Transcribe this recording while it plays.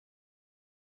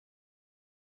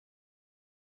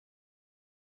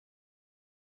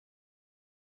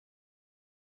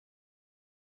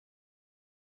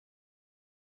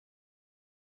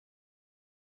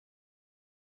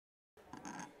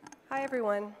Hi,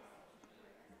 everyone.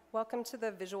 Welcome to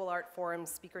the Visual Art Forum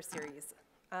speaker series.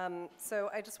 So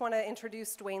I just want to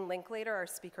introduce Duane Linklater, our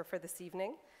speaker for this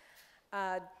evening.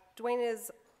 Duane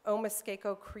is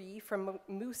Omaskêko Cree from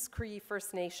Moose Cree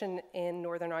First Nation in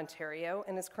Northern Ontario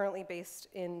and is currently based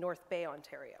in North Bay,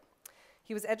 Ontario.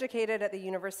 He was educated at the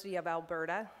University of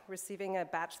Alberta, receiving a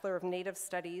Bachelor of Native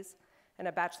Studies and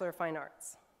a Bachelor of Fine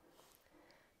Arts.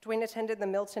 Duane attended the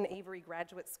Milton Avery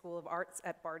Graduate School of Arts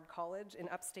at Bard College in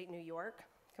upstate New York,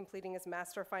 completing his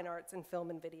Master of Fine Arts in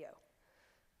Film and Video.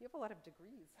 You have a lot of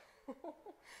degrees.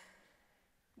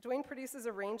 Duane produces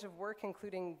a range of work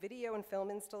including video and film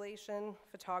installation,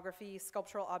 photography,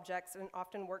 sculptural objects, and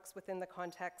often works within the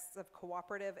contexts of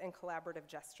cooperative and collaborative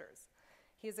gestures.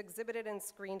 He has exhibited and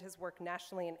screened his work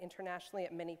nationally and internationally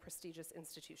at many prestigious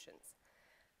institutions.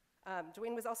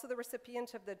 Duane was also the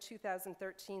recipient of the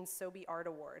 2013 Sobey Art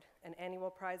Award, an annual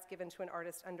prize given to an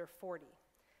artist under 40.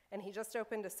 And he just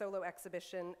opened a solo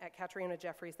exhibition at Catriona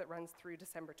Jeffries that runs through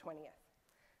December 20th.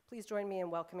 Please join me in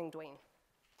welcoming Duane.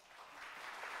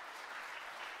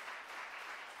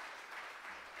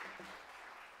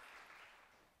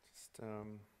 Just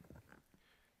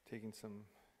taking some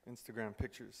Instagram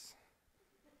pictures.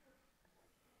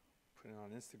 Put it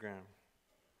on Instagram.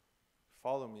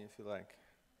 Follow me if you like.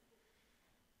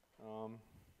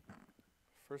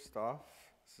 First off,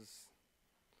 this is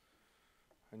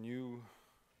a new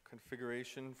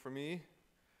configuration for me.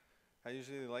 I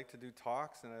usually like to do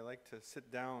talks, and I like to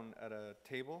sit down at a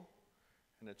table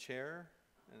and a chair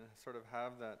and sort of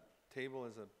have that table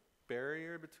as a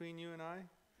barrier between you and I.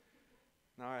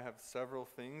 Now I have several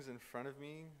things in front of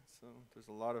me, so there's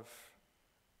a lot of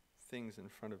things in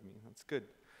front of me. That's good.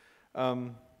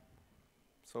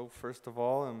 So first of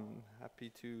all, I'm happy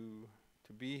to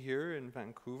be here in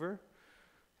Vancouver.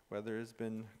 The weather has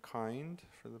been kind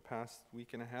for the past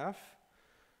week and a half.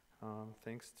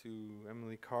 Thanks to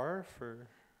Emily Carr for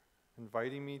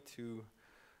inviting me to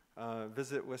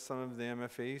visit with some of the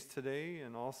MFAs today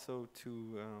and also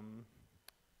to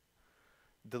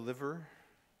deliver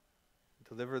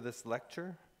this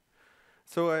lecture.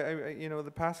 So I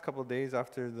the past couple of days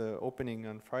after the opening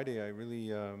on Friday, I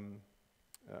really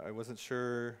I wasn't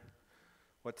sure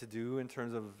what to do in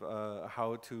terms of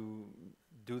how to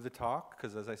do the talk,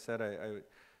 because as I said, I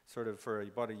sort of for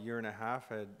about a year and a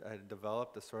half I had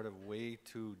developed a sort of way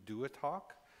to do a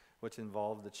talk, which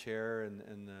involved the chair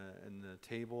and the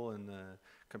table and the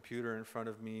computer in front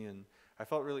of me, and I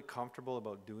felt really comfortable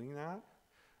about doing that.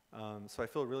 So I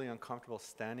feel really uncomfortable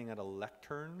standing at a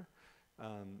lectern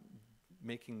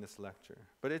making this lecture,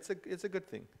 but it's a good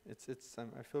thing.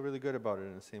 I feel really good about it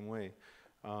in the same way.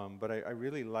 But I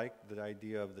really liked the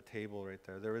idea of the table right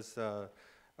there. There was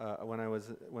when I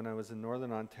was in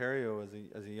Northern Ontario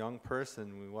as a young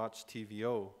person, we watched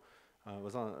TVO. It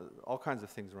was on all kinds of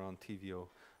things were on TVO,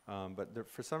 but there,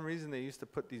 for some reason they used to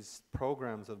put these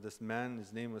programs of this man.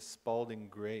 His name was Spalding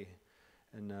Gray,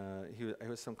 and he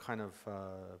was some kind of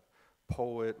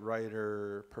poet,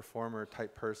 writer, performer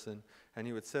type person, and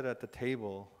he would sit at the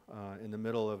table in the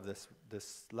middle of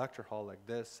this lecture hall like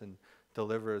this and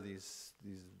deliver these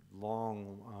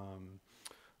long,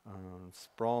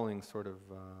 sprawling sort of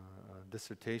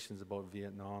dissertations about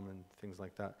Vietnam and things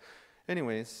like that.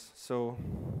 Anyways, so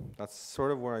that's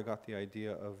sort of where I got the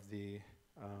idea of the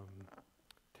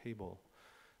table.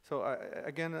 So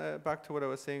again, back to what I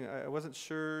was saying, I wasn't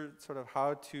sure sort of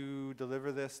how to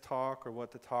deliver this talk or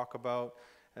what to talk about,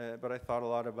 but I thought a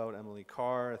lot about Emily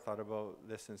Carr, I thought about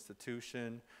this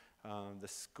institution, the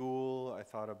school, I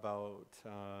thought about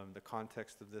the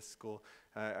context of this school.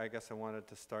 I guess I wanted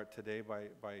to start today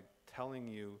by telling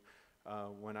you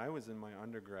when I was in my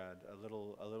undergrad, a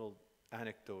little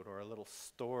anecdote or a little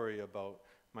story about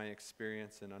my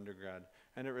experience in undergrad,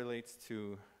 and it relates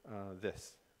to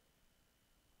this.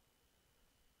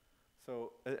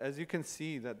 So as you can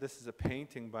see, that this is a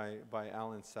painting by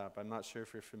Alan Sapp. I'm not sure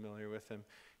if you're familiar with him.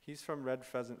 He's from Red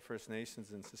Pheasant First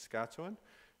Nations in Saskatchewan.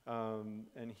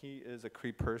 And he is a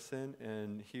Cree person,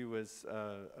 and he was,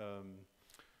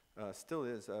 still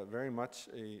is very much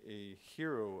a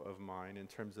hero of mine in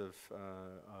terms of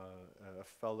a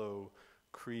fellow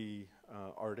Cree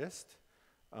artist.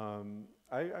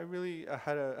 I really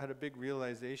had a big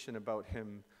realization about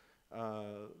him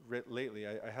lately.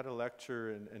 I had a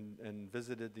lecture and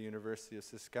visited the University of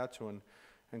Saskatchewan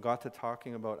and got to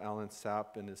talking about Alan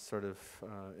Sapp and his sort of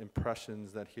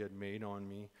impressions that he had made on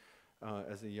me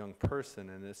as a young person,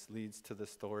 and this leads to the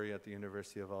story at the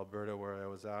University of Alberta where I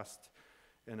was asked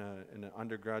in an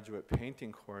undergraduate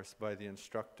painting course by the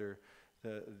instructor.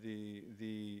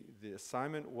 The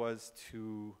assignment was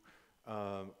to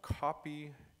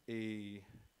copy a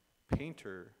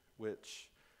painter which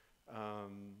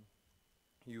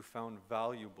you found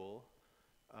valuable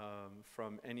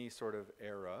from any sort of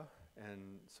era.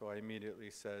 And so I immediately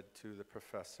said to the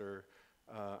professor,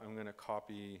 I'm going to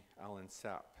copy Alan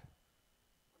Sapp.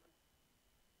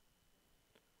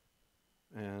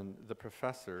 And the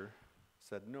professor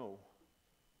said no.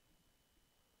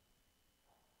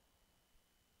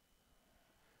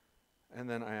 And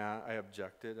then I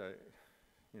objected. I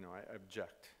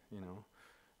object,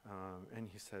 and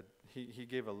he said, he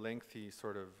gave a lengthy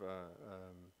sort of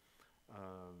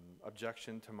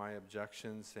objection to my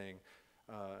objection, saying,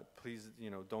 please,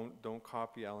 don't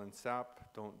copy Alan Sapp.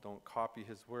 Don't copy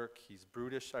his work. He's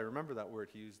brutish. I remember that word.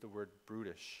 He used the word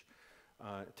brutish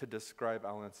to describe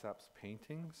Alan Sapp's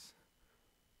paintings.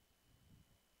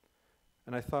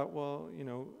 And I thought, well,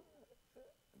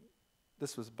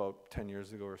 this was about 10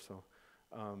 years ago or so.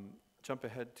 Jump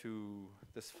ahead to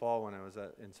this fall when I was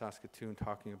in Saskatoon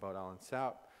talking about Alan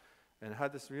Sapp, and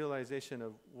had this realization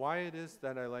of why it is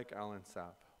that I like Alan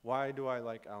Sapp. Why do I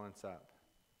like Alan Sapp?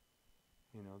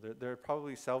 There are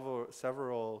probably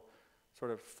several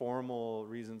sort of formal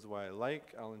reasons why I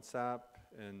like Alan Sapp,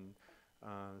 and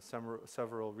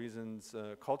several reasons,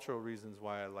 cultural reasons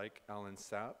why I like Alan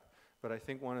Sapp. But I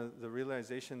think one of the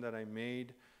realization that I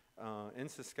made in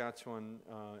Saskatchewan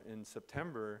in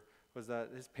September was that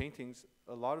his paintings,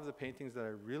 a lot of the paintings that I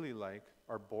really like,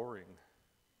 are boring.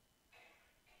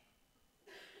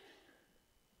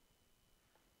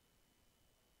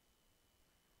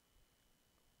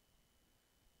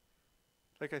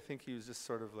 Like, I think he was just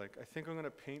sort of like, I think I'm going to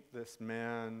paint this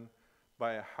man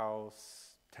by a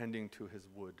house tending to his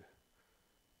wood.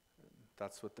 And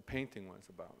that's what the painting was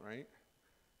about, right?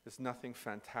 It's nothing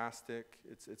fantastic.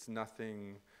 It's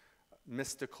nothing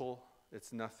mystical.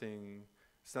 It's nothing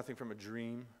from a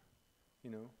dream,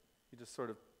 He just sort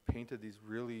of painted these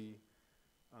really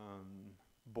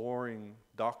boring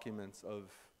documents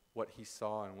of what he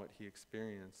saw and what he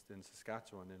experienced in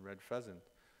Saskatchewan, in Red Pheasant.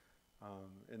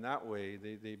 In that way,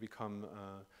 they become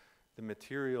the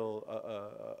material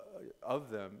of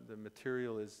them. The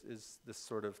material is this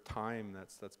sort of time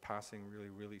that's passing really,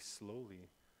 really slowly.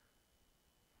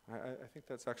 I think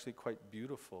that's actually quite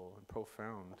beautiful and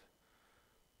profound.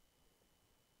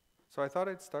 So I thought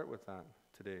I'd start with that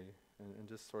today, and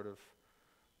just sort of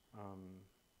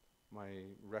my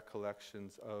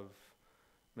recollections of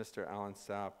Mr. Alan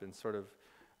Sapp, and sort of,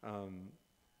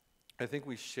 I think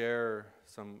we share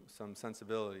some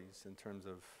sensibilities in terms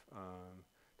of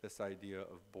this idea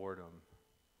of boredom.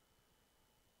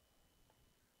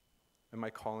 Am I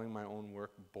calling my own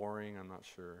work boring? I'm not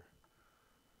sure.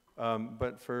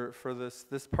 But for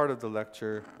this part of the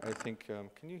lecture, I think,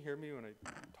 can you hear me when I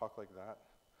talk like that?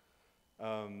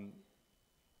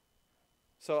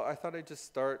 So I thought I'd just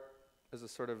start as a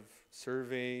sort of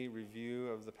survey review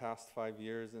of the past 5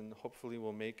 years, and hopefully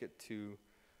we'll make it to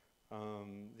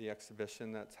the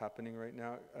exhibition that's happening right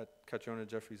now at Catriona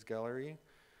Jeffries Gallery.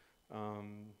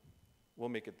 We'll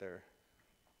make it there,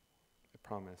 I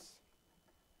promise.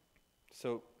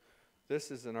 So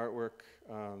this is an artwork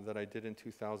that I did in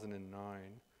 2009.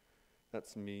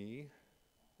 That's me,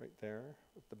 right there,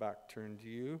 with the back turned to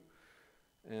you.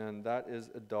 And that is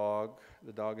a dog.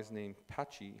 The dog is named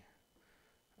Patchy.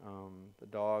 The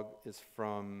dog is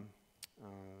from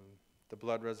the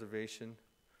Blood Reservation.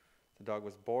 The dog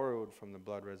was borrowed from the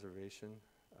Blood Reservation.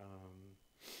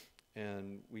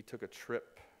 And we took a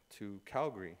trip to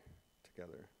Calgary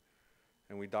together.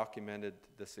 And we documented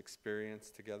this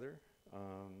experience together,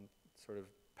 sort of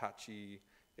Patchy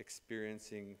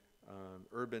experiencing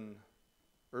urban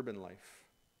life.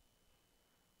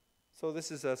 So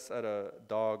this is us at a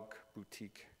dog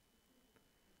boutique,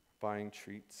 buying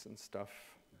treats and stuff.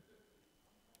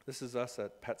 This is us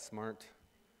at PetSmart.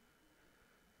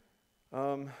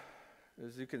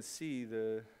 As you can see,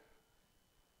 the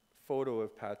photo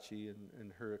of Patchy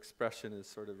and her expression is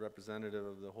sort of representative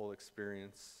of the whole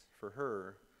experience for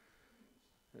her.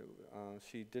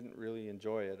 She didn't really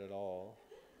enjoy it at all.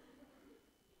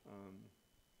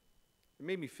 It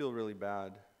made me feel really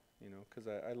bad, because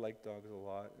I like dogs a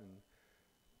lot, and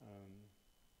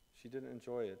she didn't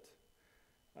enjoy it.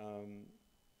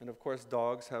 And of course,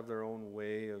 dogs have their own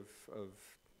way of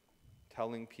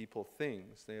telling people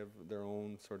things. They have their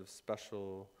own sort of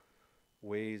special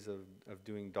ways of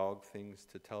doing dog things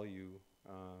to tell you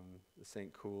this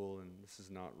ain't cool and this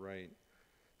is not right.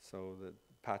 So that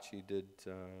Patchy did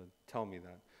tell me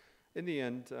that. In the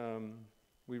end,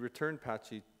 we returned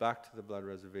Patchy back to the Blood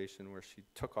Reservation, where she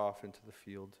took off into the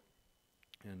field,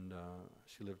 and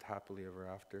she lived happily ever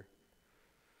after.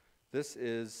 This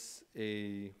is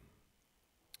a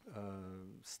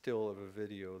still of a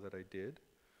video that I did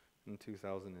in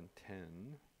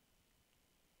 2010.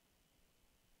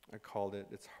 called it,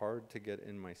 "It's Hard to Get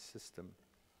in My System."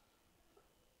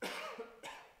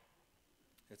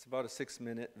 It's about a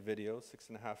 6-minute video,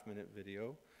 6.5-minute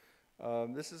video.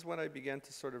 This is when I began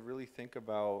to sort of really think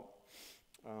about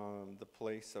the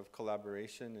place of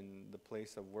collaboration and the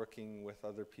place of working with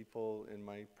other people in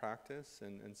my practice,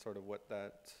 and sort of what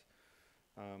that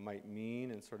might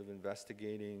mean, and sort of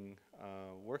investigating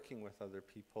working with other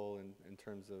people in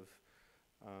terms of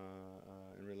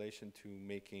in relation to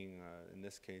making, in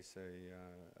this case, a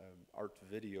art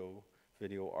video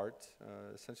art.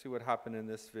 Essentially what happened in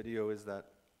this video is that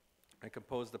I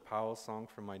composed a Powell song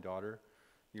for my daughter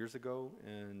years ago,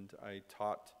 and I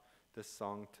taught this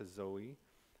song to Zoe.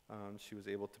 She was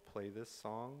able to play this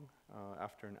song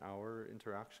after an hour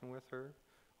interaction with her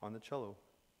on the cello.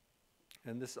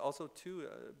 And this also too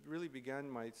really began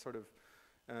my sort of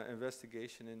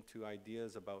investigation into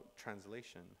ideas about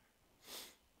translation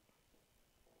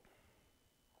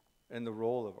and the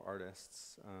role of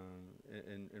artists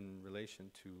in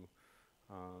relation to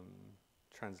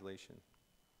translation.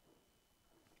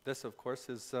 This, of course,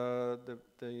 is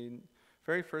the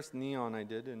very first neon I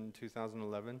did in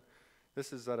 2011.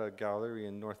 This is at a gallery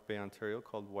in North Bay, Ontario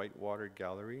called Whitewater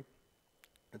Gallery.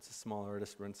 It's a small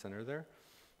artist run center there.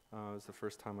 It was the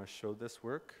first time I showed this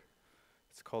work.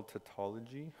 It's called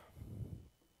Tautology.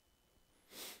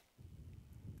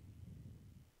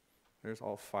 There's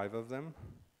all 5 of them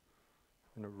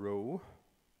in a row.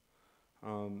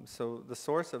 So the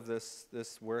source of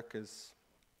this work is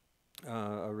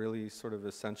a really sort of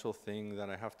essential thing that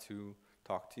I have to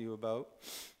talk to you about.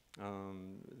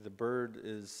 The bird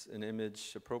is an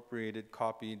image appropriated,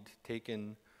 copied,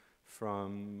 taken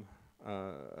from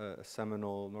a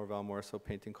seminal Norval Morrisseau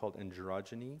painting called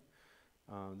Androgyny.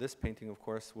 This painting, of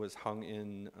course, was hung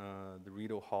in the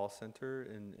Rideau Hall Centre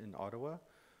in Ottawa.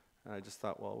 And I just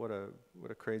thought, well,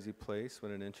 what a crazy place,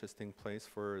 what an interesting place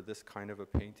for this kind of a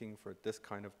painting, for this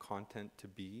kind of content to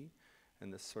be,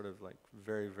 and this sort of like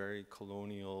very, very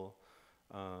colonial,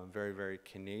 very, very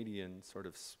Canadian sort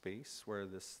of space where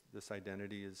this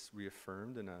identity is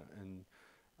reaffirmed and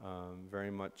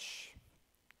very much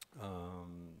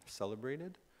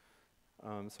celebrated.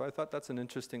 So I thought that's an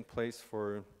interesting place,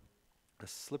 for a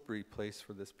slippery place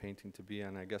for this painting to be,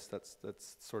 and I guess that's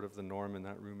sort of the norm in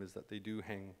that room, is that they do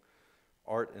hang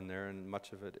art in there, and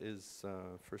much of it is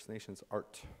First Nations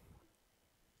art.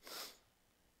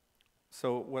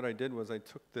 So what I did was I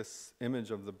took this image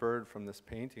of the bird from this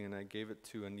painting and I gave it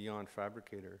to a neon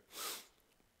fabricator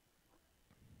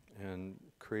and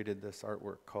created this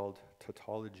artwork called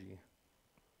Tautology.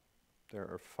 There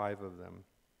are 5 of them.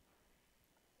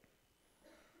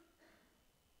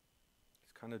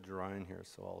 It's kind of dry in here,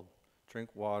 so I'll drink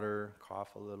water,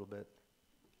 cough a little bit.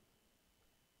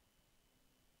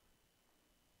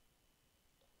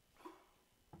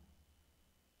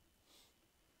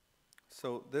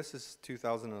 So this is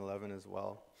 2011 as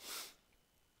well.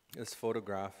 This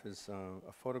photograph is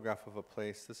a photograph of a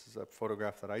place. This is a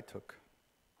photograph that I took.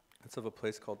 It's of a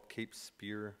place called Cape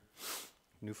Spear,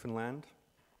 Newfoundland.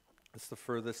 It's the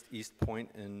furthest east point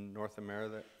in North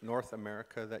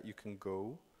America that you can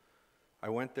go. I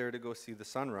went there to go see the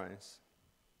sunrise.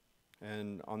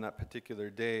 And on that particular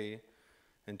day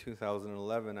in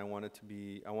 2011, I wanted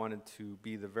to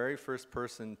be the very first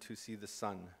person to see the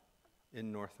sun in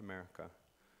North America.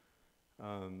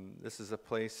 This is a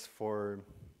place for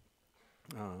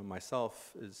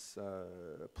myself, is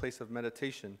a place of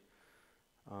meditation.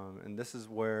 And this is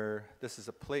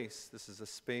a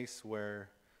space where,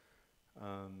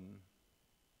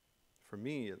 for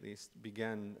me at least,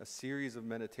 began a series of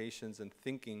meditations and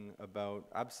thinking about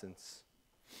absence.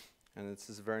 And this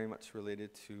is very much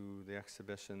related to the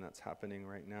exhibition that's happening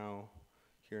right now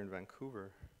here in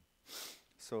Vancouver.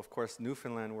 So of course,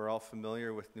 Newfoundland, we're all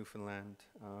familiar with Newfoundland.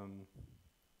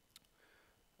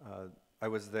 I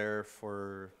was there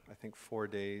for, I think, 4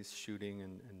 days shooting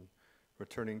and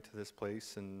returning to this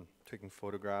place and taking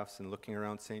photographs and looking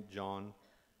around St. John.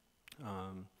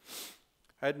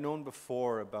 I had known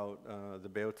before about the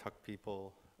Beothuk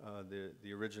people,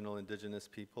 the original indigenous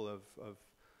people of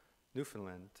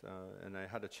Newfoundland, and I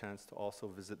had a chance to also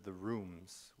visit the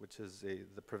Rooms, which is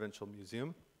the provincial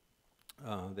museum.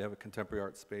 They have a contemporary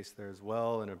art space there as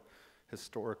well, and a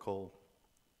historical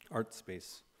art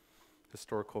space,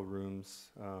 historical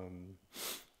rooms.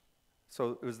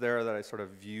 So it was there that I sort of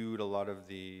viewed a lot of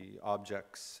the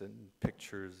objects and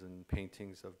pictures and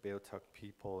paintings of Beothuk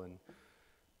people,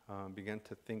 and began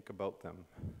to think about them,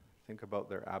 think about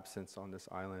their absence on this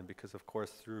island, because of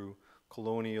course through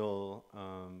colonial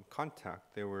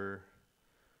contact they were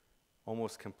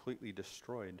almost completely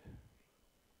destroyed.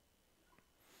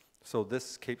 So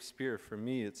this Cape Spear, for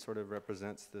me, it sort of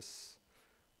represents this,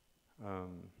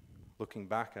 looking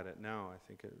back at it now, I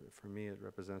think for me it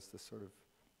represents this sort of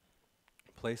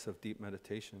place of deep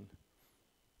meditation.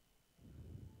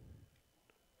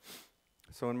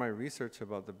 So in my research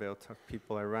about the Beothuk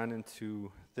people, I ran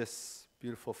into this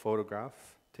beautiful photograph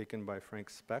taken by Frank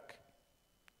Speck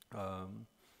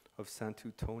of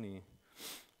Santu Tony.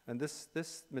 And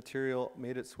this material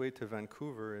made its way to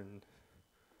Vancouver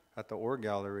at the Art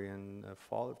Gallery in the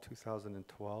fall of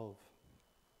 2012.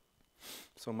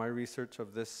 So my research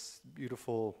of this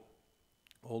beautiful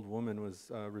old woman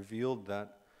was revealed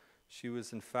that she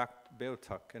was in fact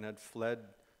Beothuk and had fled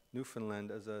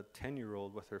Newfoundland as a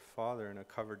 10-year-old with her father in a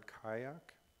covered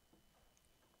kayak.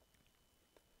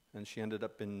 And she ended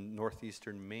up in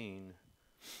northeastern Maine,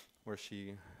 where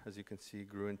she, as you can see,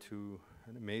 grew into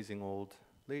an amazing old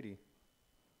lady.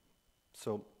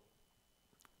 So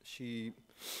she,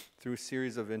 through a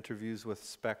series of interviews with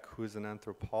Speck, who is an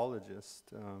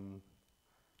anthropologist,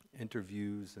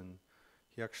 interviews, and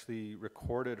he actually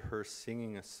recorded her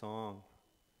singing a song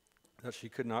that she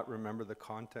could not remember the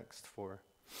context for.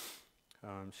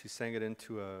 She sang it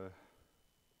into a,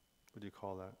 what do you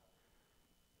call that?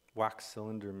 Wax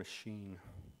cylinder machine.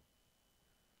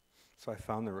 So I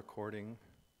found the recording,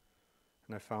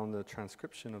 and I found the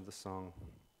transcription of the song.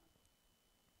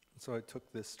 So I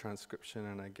took this transcription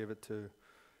and I gave it to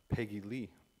Peggy Lee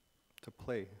to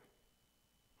play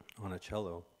on a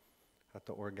cello at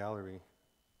the Art Gallery.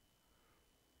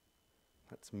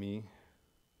 That's me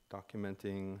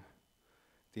documenting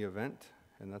the event,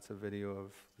 and that's a video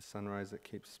of the sunrise at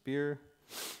Cape Spear.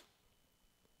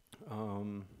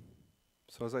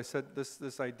 So as I said,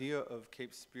 this idea of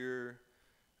Cape Spear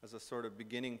as a sort of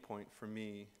beginning point for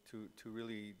me to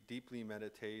really deeply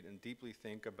meditate and deeply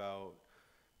think about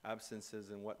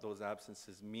absences and what those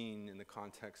absences mean in the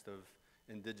context of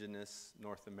Indigenous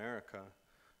North America,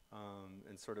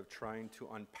 and sort of trying to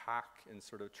unpack and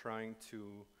sort of trying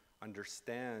to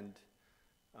understand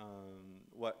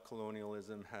what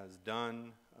colonialism has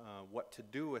done, what to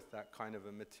do with that kind of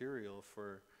a material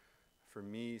for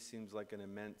me seems like an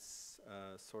immense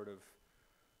sort of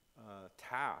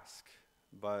task.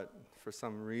 But for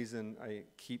some reason, I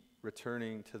keep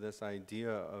returning to this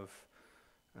idea of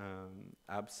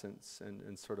absence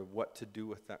and sort of what to do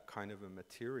with that kind of a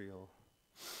material.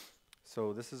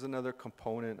 So this is another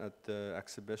component at the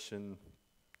exhibition,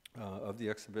 of the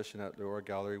exhibition at the Art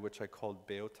Gallery, which I called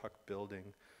Beothuk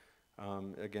Building.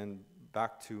 Again,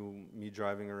 back to me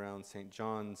driving around St.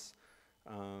 John's,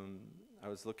 I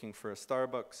was looking for a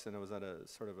Starbucks, and I was at a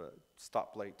sort of a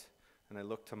stoplight, and I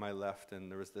looked to my left,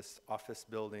 and there was this office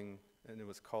building, and it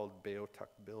was called Beothuk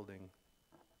Building.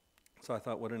 So I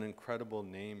thought, what an incredible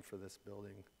name for this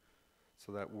building.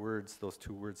 So those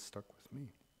two words stuck with me.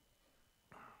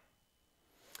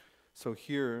 So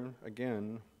here,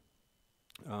 again,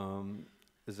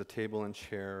 is a table and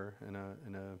chair and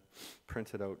a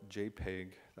printed out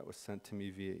JPEG that was sent to me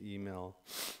via email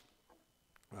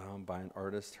by an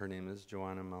artist. Her name is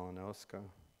Joanna Malinowska.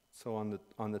 So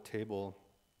on the table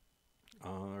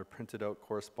are printed out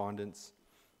correspondence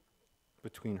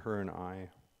between her and I.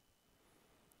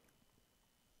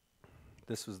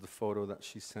 This was the photo that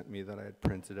she sent me that I had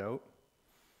printed out.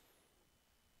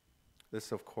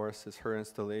 This, of course, is her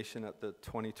installation at the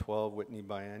 2012 Whitney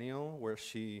Biennial, where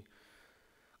she,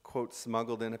 quote,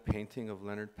 smuggled in a painting of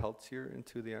Leonard Peltier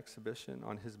into the exhibition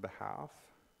on his behalf.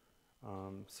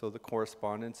 So the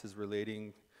correspondence is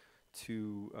relating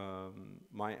to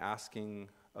my asking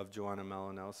of Joanna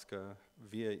Malinowska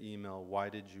via email, why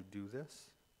did you do this?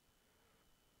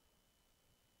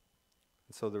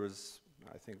 And so there was,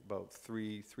 I think, about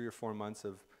three or 4 months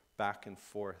of back and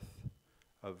forth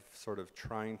of sort of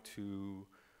trying to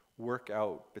work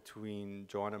out between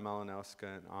Joanna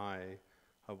Malinowska and I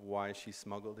of why she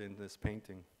smuggled in this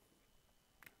painting.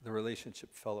 The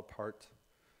relationship fell apart.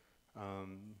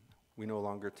 We no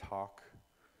longer talk.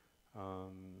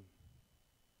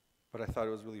 But I thought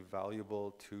it was really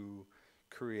valuable to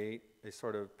create a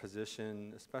sort of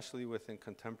position, especially within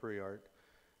contemporary art,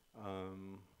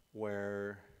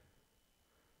 where,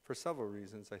 for several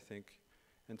reasons, I think,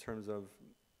 in terms of,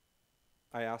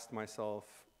 I asked myself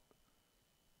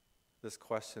this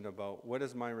question about what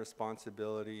is my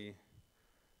responsibility,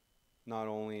 not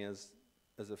only as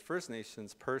a First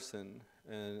Nations person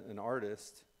and an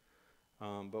artist,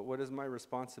 but what is my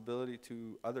responsibility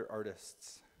to other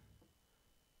artists?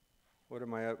 What are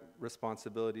my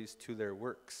responsibilities to their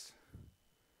works?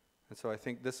 And so I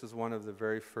think this is one of the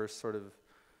very first sort of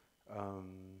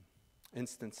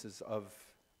instances of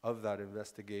that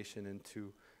investigation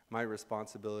into my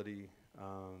responsibility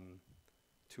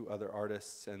to other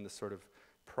artists and the sort of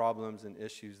problems and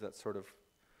issues that sort of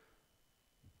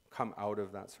come out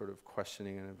of that sort of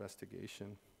questioning and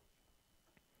investigation.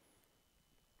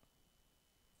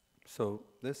 So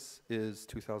this is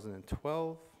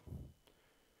 2012.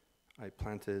 I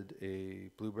planted a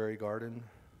blueberry garden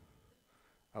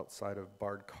outside of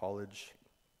Bard College,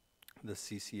 the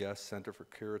CCS, Center for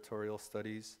Curatorial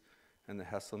Studies, and the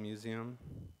Hessel Museum.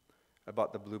 I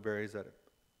bought the blueberries at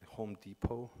Home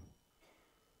Depot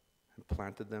and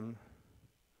planted them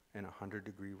in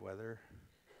 100-degree weather.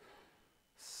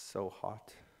 So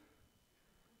hot.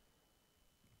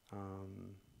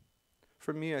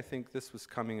 For me, I think this was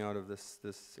coming out of this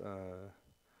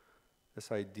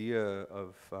idea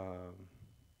of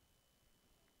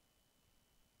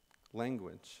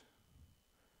language,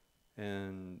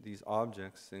 and these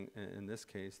objects. In this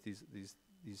case,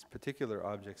 these particular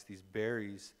objects, these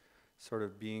berries, sort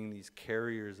of being these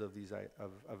carriers of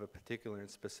of a particular and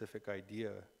specific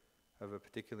idea, of a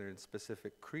particular and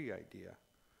specific Cree idea.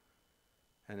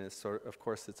 And it's of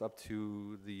course, it's up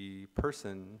to the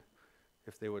person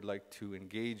if they would like to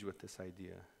engage with this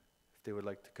idea, if they would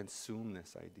like to consume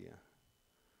this idea.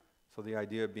 So the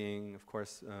idea being, of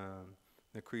course,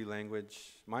 the Cree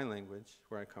language, my language,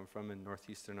 where I come from in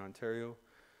northeastern Ontario,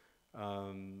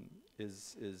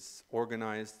 is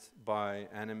organized by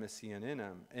animacy and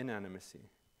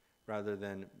inanimacy, rather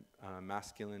than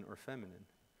masculine or feminine.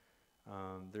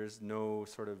 There's no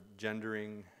sort of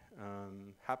gendering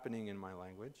happening in my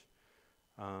language,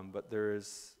 but there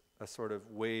is a sort of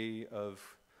way of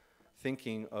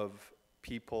thinking of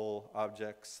people,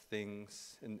 objects,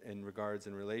 things in regards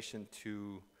in relation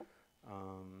to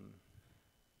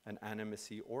an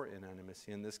animacy or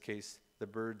inanimacy. In this case, the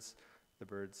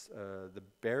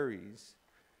berries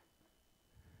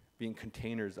being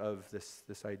containers of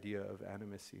this idea of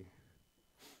animacy.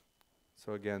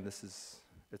 So again, it's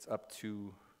up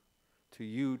to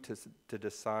you to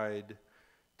decide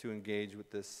to engage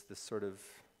with this sort of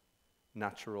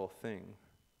natural thing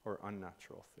or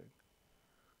unnatural thing.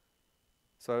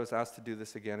 So I was asked to do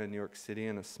this again in New York City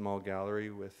in a small gallery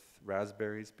with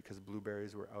raspberries because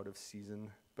blueberries were out of season,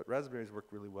 but raspberries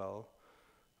work really well.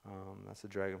 That's a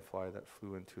dragonfly that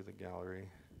flew into the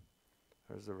gallery.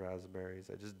 There's the raspberries.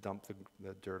 I just dumped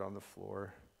the dirt on the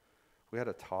floor. We had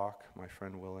a talk, my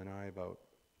friend Will and I, about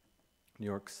New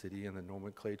York City and the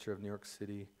nomenclature of New York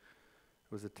City.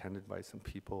 It was attended by some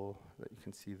people that you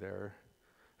can see there.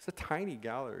 It's a tiny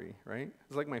gallery, right?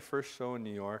 It's like my first show in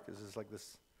New York. It's just like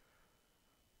this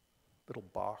little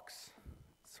box,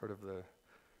 sort of the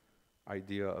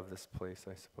idea of this place,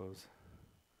 I suppose.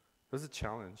 It was a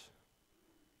challenge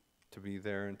to be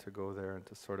there and to go there and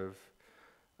to sort of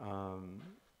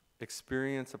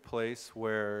experience a place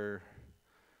where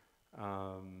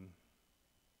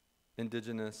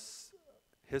Indigenous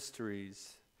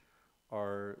histories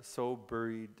are so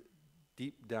buried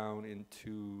deep down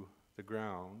into the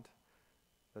ground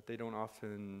that they're not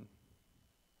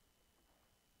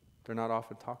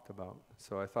often talked about.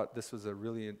 So I thought this was a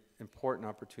really important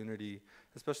opportunity,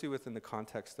 especially within the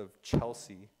context of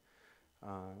Chelsea,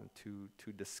 to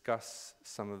discuss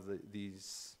some of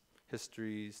these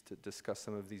histories, to discuss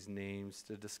some of these names,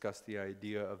 to discuss the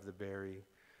idea of the berry.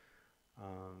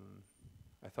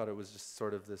 I thought it was just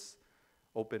sort of this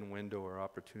open window or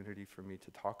opportunity for me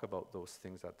to talk about those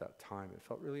things at that time. It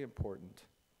felt really important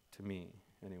to me,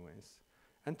 anyways,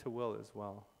 and to Will as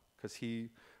well, because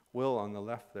Will on the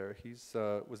left there, he's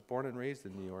was born and raised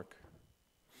in New York.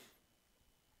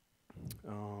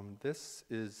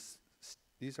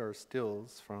 These are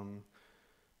stills from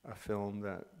a film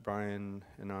that Brian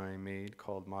and I made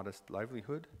called Modest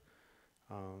Livelihood.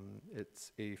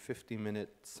 It's a 50-minute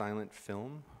silent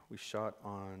film we shot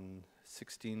on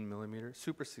 16mm,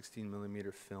 super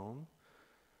 16mm film.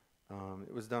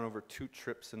 It was done over 2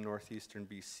 trips in northeastern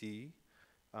BC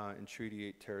in Treaty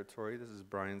 8 territory. This is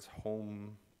Brian's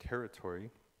home territory.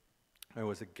 I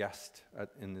was a guest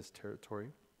in this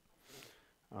territory.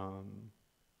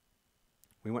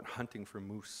 We went hunting for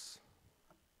moose.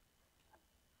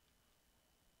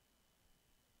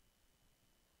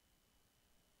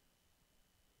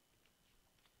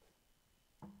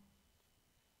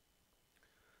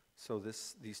 So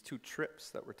these 2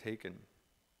 trips that were taken,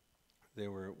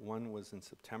 one was in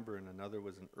September and another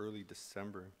was in early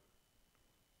December.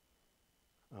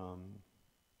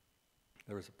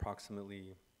 There was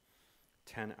approximately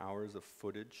 10 hours of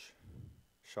footage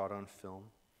shot on film,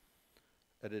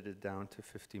 edited down to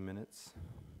 50 minutes.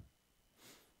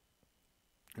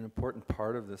 An important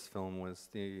part of this film was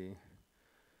the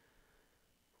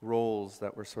roles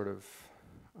that were sort of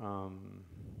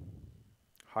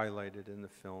highlighted in the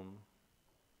film.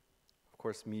 Of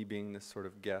course, me being this sort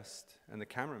of guest, and the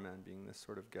cameraman being this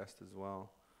sort of guest as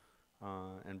well,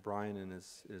 and Brian and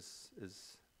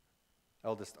his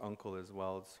eldest uncle as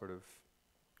well, sort of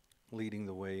leading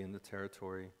the way in the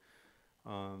territory.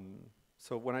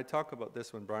 So when I talk about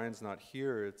this, when Brian's not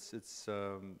here,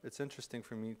 it's interesting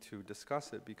for me to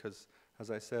discuss it because, as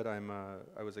I said,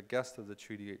 I was a guest of the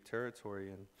Treaty 8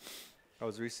 territory, and I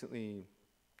was recently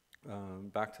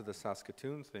back to the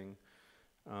Saskatoon thing.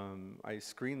 I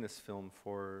screened this film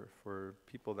for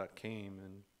people that came,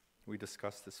 and we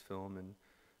discussed this film, and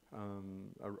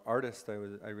an artist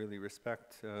I really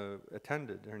respect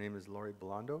attended. Her name is Lori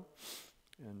Blondo,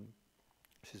 and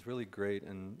she's really great,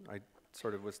 and I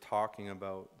sort of was talking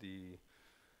about the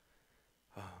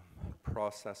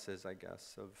processes, I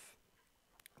guess, of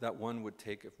that one would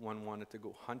take if one wanted to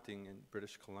go hunting in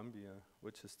British Columbia,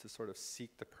 which is to sort of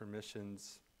seek the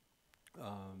permissions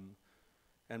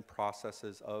and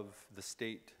processes of the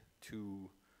state to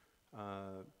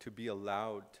be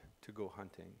allowed to go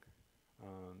hunting.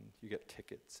 You get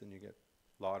tickets and you get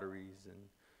lotteries, and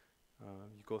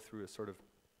you go through a sort of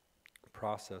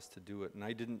process to do it. And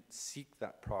I didn't seek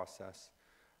that process.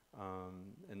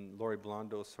 And Lori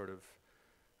Blondo sort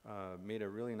of made a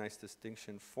really nice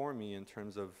distinction for me in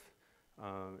terms of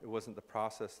it wasn't the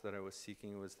process that I was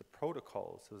seeking, it was the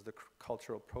protocols. It was the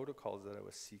cultural protocols that I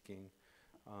was seeking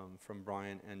from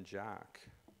Brian and Jack.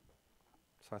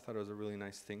 So I thought it was a really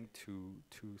nice thing to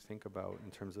think about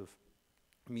in terms of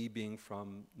me being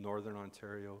from Northern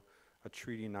Ontario, a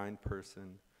Treaty 9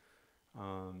 person,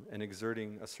 and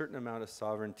exerting a certain amount of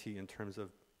sovereignty in terms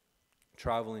of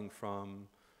traveling from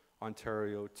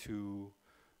Ontario to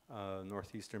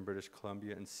northeastern British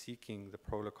Columbia and seeking the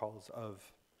protocols of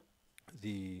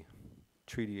the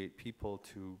Treaty 8 people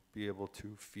to be able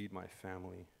to feed my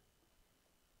family.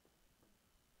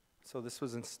 So this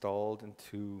was installed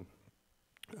into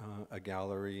a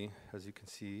gallery, as you can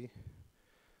see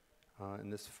in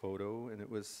this photo, and it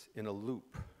was in a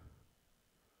loop.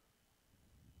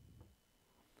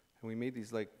 And we made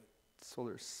these like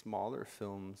sort of smaller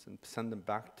films and send them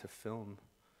back to film.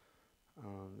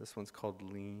 This one's called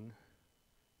Lean.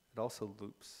 It also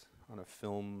loops on a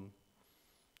film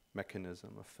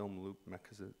mechanism, a film loop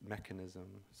mechanism.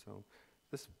 So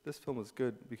this film was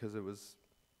good because it was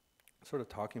sort of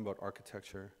talking about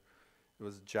architecture. It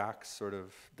was Jack's sort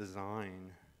of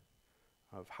design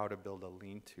of how to build a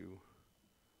lean-to.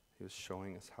 He was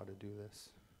showing us how to do this.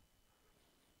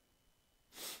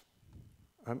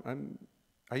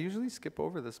 I usually skip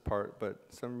over this part, but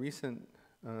some recent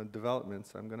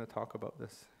developments, I'm going to talk about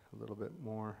this a little bit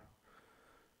more.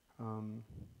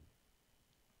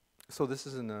 So this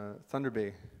is in Thunder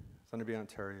Bay,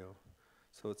 Ontario.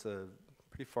 So it's a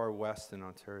pretty far west in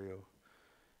Ontario.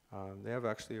 They have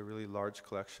actually a really large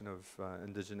collection of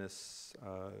Indigenous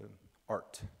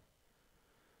art.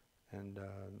 And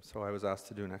so I was asked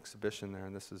to do an exhibition there,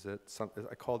 and this is it.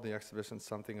 I called the exhibition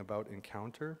Something About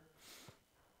Encounter.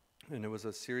 And it was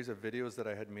a series of videos that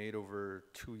I had made over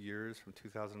 2 years, from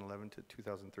 2011 to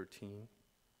 2013.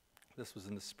 This was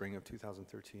in the spring of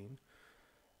 2013.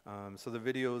 So the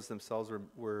videos themselves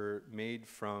were made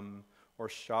from or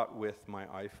shot with my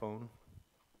iPhone.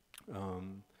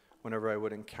 Whenever I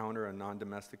would encounter a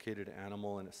non-domesticated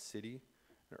animal in a city,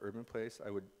 an urban place, I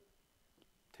would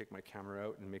take my camera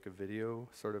out and make a video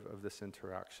sort of this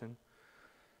interaction.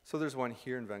 So there's one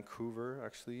here in Vancouver,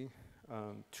 actually,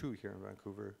 two here in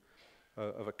Vancouver,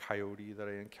 of a coyote that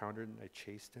I encountered, and I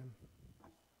chased him.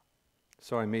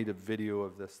 So I made a video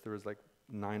of this. There was like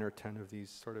 9 or 10 of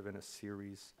these sort of in a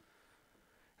series.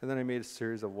 And then I made a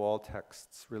series of wall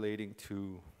texts relating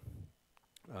to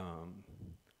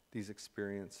these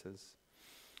experiences.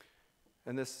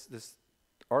 And this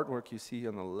artwork you see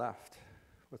on the left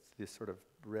with these sort of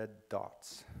red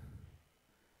dots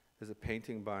is a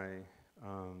painting by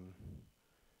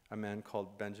a man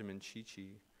called Benjamin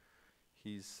Chichi.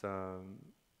 He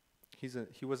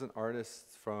was an artist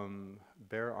from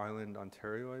Bear Island,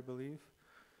 Ontario, I believe.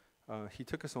 He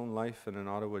took his own life in an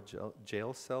Ottawa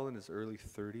jail cell in his early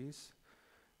 30s.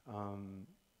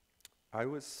 I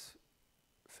was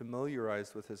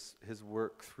familiarized with his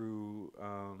work through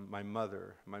my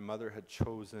mother. My mother had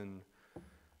chosen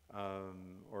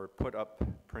or put up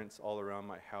prints all around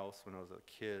my house when I was a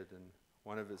kid, and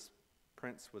one of his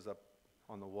prints was up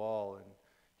on the wall, and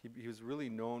he was really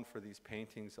known for these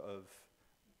paintings of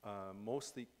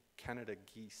mostly Canada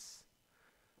geese.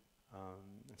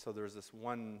 And so there was this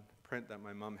one print that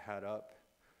my mom had up.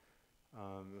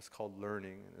 It was called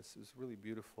Learning, and it was really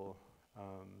beautiful.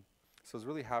 So I was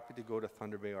really happy to go to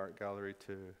Thunder Bay Art Gallery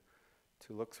to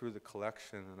look through the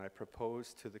collection, and I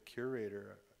proposed to the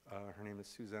curator, her name is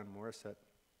Suzanne Morissette,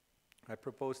 I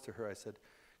proposed to her, I said,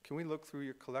 can we look through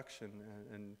your collection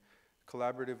and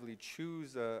collaboratively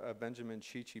choose a Benjamin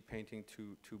Szewcyyk painting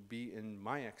to be in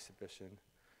my exhibition?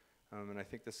 And I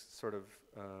think this sort of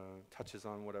touches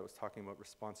on what I was talking about,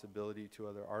 responsibility to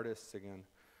other artists again.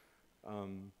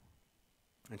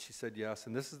 And she said yes,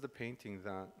 and this is the painting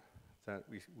that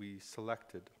we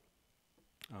selected.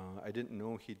 I didn't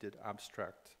know he did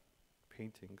abstract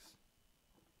paintings.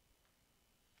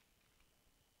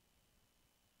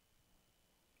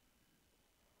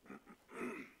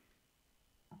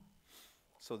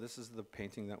 So this is the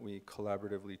painting that we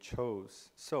collaboratively chose.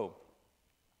 So,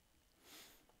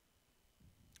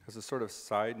 as a sort of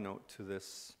side note to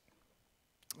this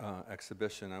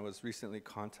exhibition, I was recently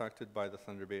contacted by the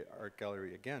Thunder Bay Art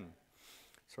Gallery again.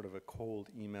 Sort of a cold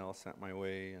email sent my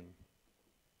way, and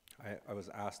I was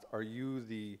asked, are you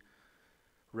the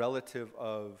relative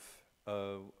of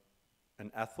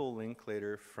an Ethel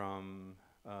Linklater from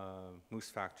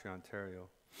Moose Factory, Ontario?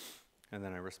 And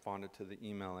then I responded to the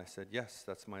email. I said, yes,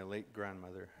 that's my late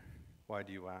grandmother. Why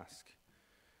do you ask?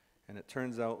 And it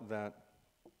turns out that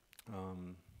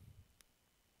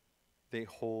they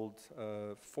hold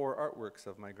 4 artworks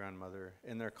of my grandmother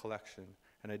in their collection.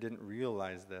 And I didn't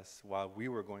realize this while we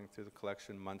were going through the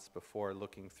collection months before,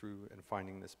 looking through and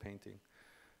finding this painting.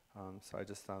 So I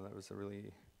just thought that was a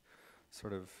really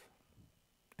sort of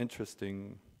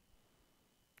interesting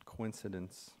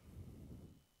coincidence.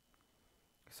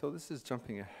 So this is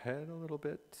jumping ahead a little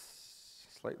bit,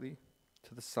 slightly,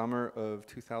 to the summer of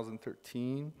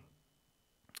 2013.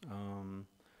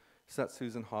 It's at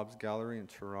Susan Hobbs Gallery in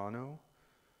Toronto.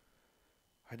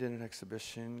 I did an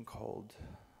exhibition called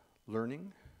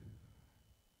Learning.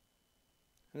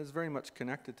 And it's very much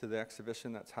connected to the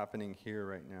exhibition that's happening here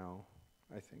right now,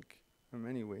 I think, in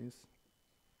many ways.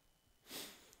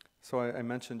 So I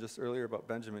mentioned just earlier about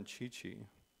Benjamin Szewcyyk.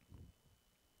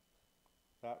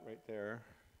 That right there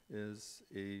is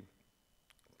a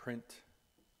print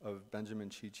of Benjamin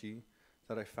Szewcyyk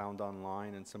that I found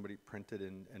online, and somebody printed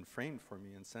and framed for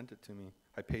me and sent it to me.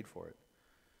 I paid for it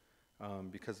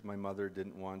because my mother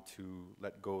didn't want to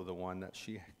let go of the one that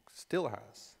she still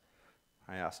has.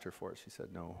 I asked her for it. She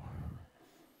said no.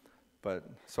 But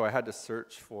so I had to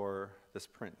search for this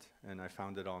print, and I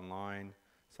found it online.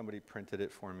 Somebody printed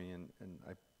it for me, and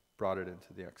I brought it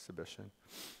into the exhibition.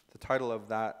 The title of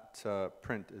that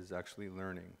print is actually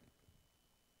Learning.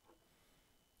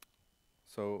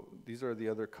 So these are the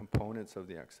other components of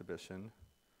the exhibition.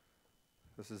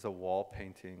 This is a wall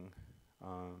painting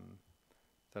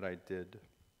that I did,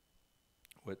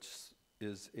 which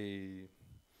is a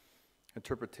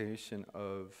interpretation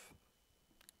of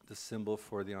the symbol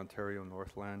for the Ontario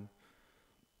Northland.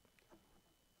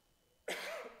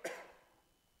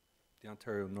 The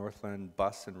Ontario Northland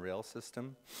bus and rail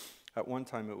system. At one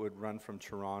time it would run from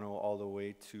Toronto all the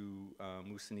way to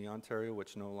Moose Cree, Ontario,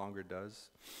 which no longer does.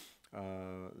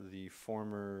 The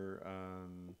former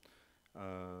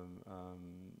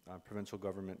provincial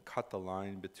government cut the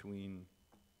line between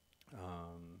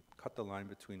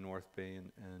North Bay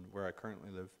and where I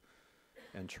currently live,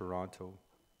 and Toronto.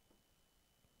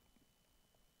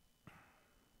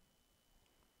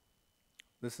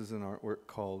 This is an artwork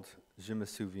called Je me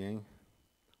souviens,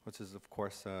 which is of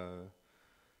course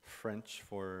French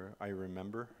for I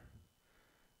remember,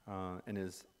 and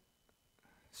is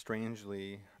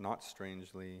strangely, not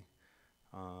strangely,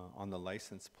 on the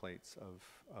license plates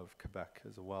of Quebec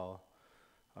as well.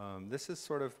 This is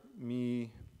sort of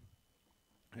me,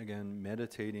 again,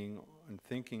 meditating and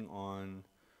thinking on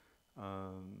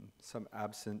some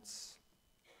absence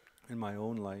in my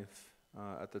own life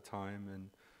at the time, and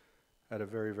at a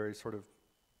very, very sort of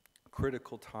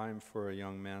critical time for a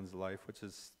young man's life,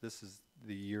 this is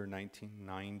the year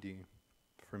 1990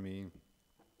 for me.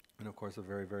 And of course, a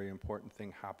very, very important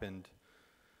thing happened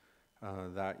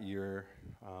that year.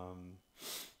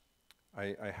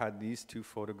 I had these 2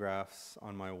 photographs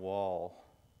on my wall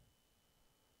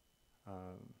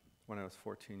when I was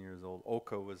 14 years old.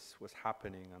 Oka was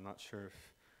happening. I'm not sure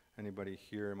if anybody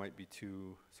here might be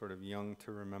too sort of young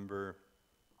to remember,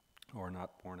 or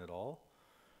not born at all,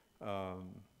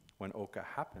 when Oka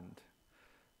happened.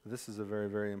 This is a very,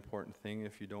 very important thing.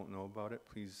 If you don't know about it,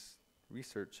 please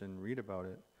research and read about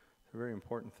it. It's a very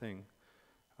important thing.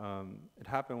 It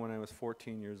happened when I was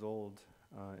 14 years old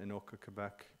in Oka,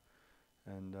 Quebec.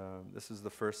 And this is the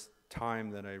first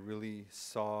time that I really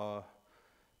saw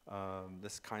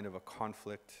this kind of a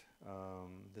conflict,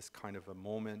 this kind of a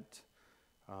moment,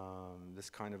 this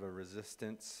kind of a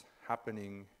resistance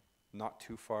happening not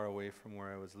too far away from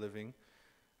where I was living.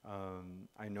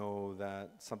 I know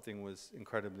that something was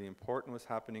incredibly important was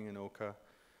happening in Oka.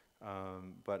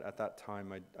 But at that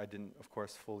time, I didn't, of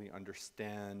course, fully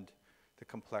understand the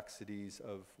complexities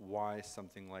of why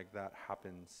something like that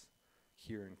happens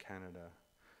here in Canada.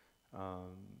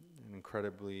 An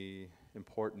incredibly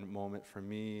important moment for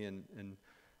me, and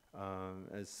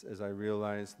as I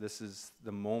realized, this is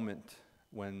the moment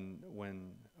when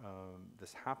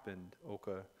this happened,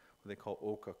 what they call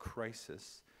Oka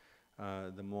crisis,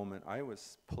 the moment I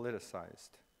was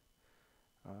politicized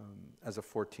as a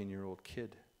 14-year-old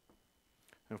kid.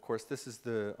 And of course, this is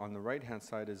on the right-hand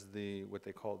side is what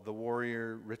they call the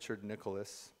warrior Richard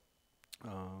Nicholas,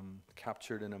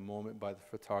 captured in a moment by the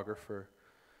photographer,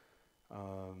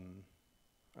 a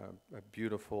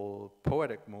beautiful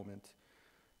poetic moment.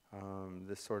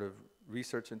 This sort of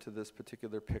research into this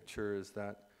particular picture is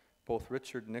that both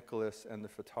Richard Nicholas and the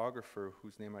photographer,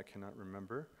 whose name I cannot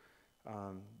remember,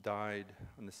 died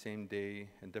on the same day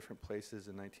in different places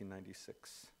in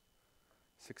 1996,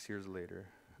 6 years later.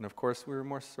 And of course, we were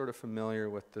more sort of familiar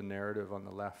with the narrative on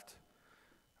the left,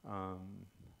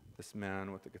 this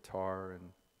man with the guitar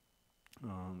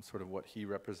and sort of what he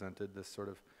represented, this sort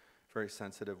of very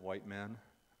sensitive white man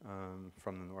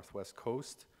from the Northwest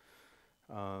Coast,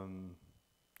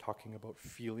 talking about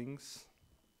feelings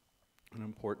and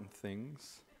important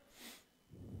things.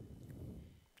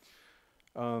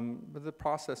 But the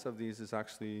process of these is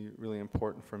actually really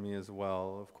important for me as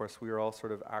well. Of course, we are all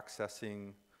sort of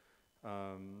accessing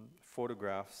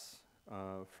photographs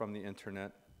from the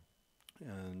internet,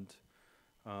 and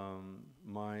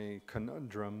my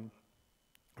conundrum,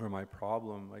 or my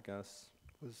problem, I guess,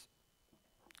 was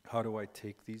how do I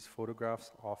take these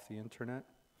photographs off the internet?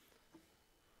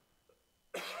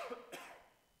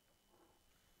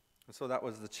 And so that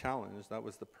was the challenge, that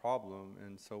was the problem.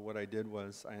 And so what I did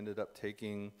was I ended up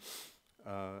taking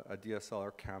a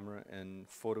DSLR camera and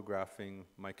photographing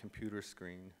my computer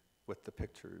screen with the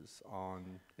pictures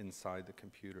inside the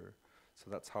computer. So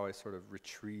that's how I sort of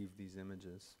retrieve these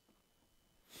images.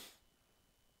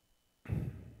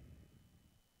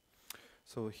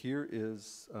 So here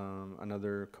is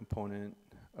another component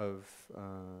of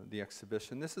the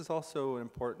exhibition. This is also an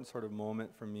important sort of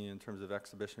moment for me in terms of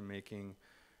exhibition making,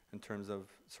 in terms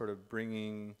of sort of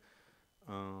bringing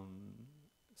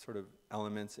sort of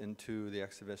elements into the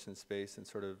exhibition space and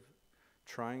sort of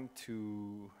trying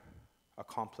to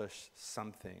accomplish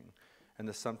something. And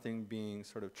the something being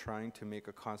sort of trying to make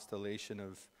a constellation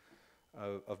of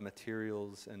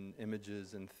materials and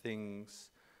images and things,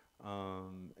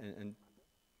 and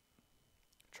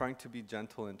trying to be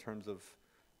gentle in terms of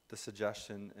the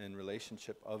suggestion and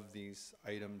relationship of these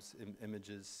items,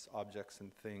 images, objects,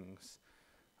 and things.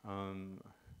 And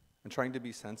trying to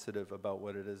be sensitive about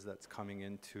what it is that's coming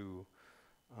into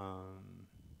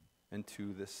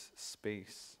this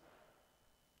space.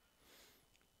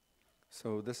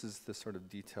 So this is the sort of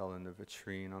detail in the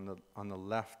vitrine. On the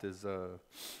left is a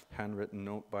handwritten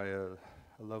note by a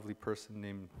lovely person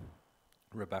named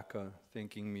Rebecca,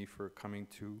 thanking me for coming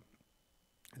to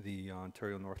the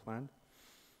Ontario Northland,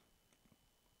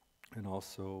 and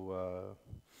also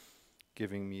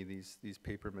giving me these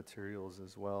paper materials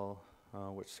as well,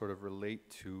 which sort of relate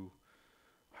to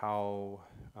how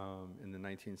in the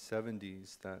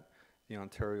 1970s that the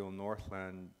Ontario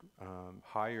Northland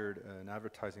hired an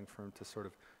advertising firm to sort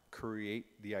of create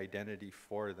the identity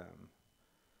for them.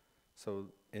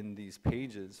 So in these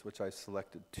pages, which I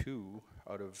selected 2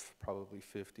 out of probably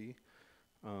 50,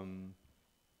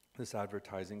 this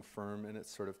advertising firm and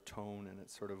its sort of tone and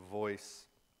its sort of voice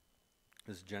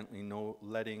is gently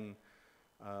letting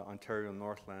Ontario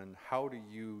Northland how to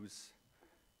use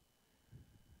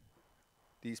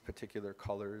these particular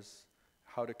colors,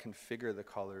 how to configure the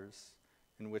colors,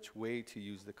 in which way to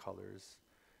use the colors,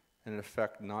 and in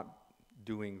effect not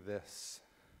doing this,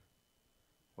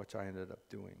 which I ended up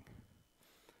doing.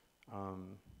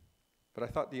 But I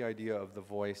thought the idea of the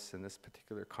voice and this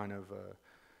particular kind of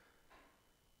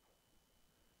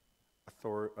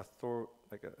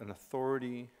an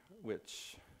authority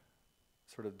which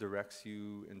sort of directs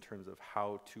you in terms of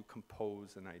how to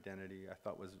compose an identity, I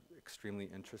thought was extremely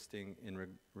interesting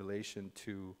in relation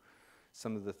to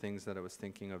some of the things that I was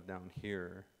thinking of down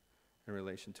here in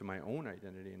relation to my own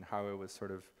identity and how I was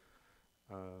sort of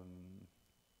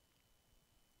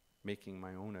making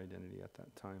my own identity at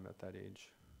that time, at that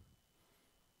age.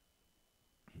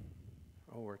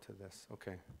 Oh, we're to this,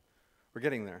 okay. We're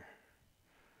getting there.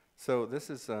 So this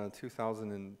is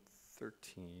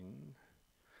 2013.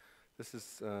 This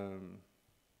is a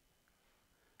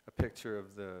picture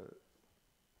of the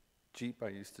Jeep I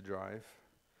used to drive.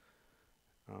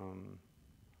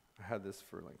 I had this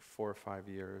for like 4 or 5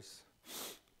 years.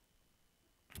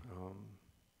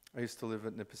 I used to live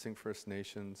at Nipissing First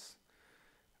Nations,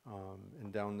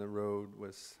 and down the road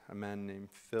was a man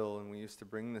named Phil, and we used to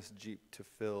bring this Jeep to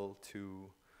Phil to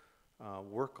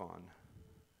work on.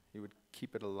 He would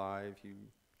keep it alive, he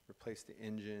replaced the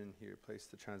engine, he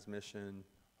replaced the transmission,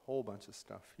 a whole bunch of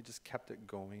stuff. He just kept it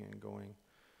going and going.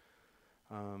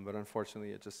 But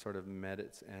unfortunately, it just sort of met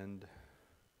its end.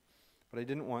 But I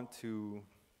didn't want to,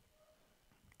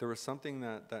 there was something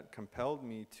that compelled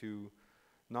me to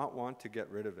not want to get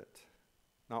rid of it,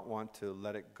 not want to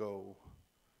let it go.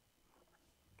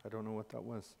 I don't know what that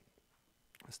was.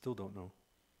 I still don't know.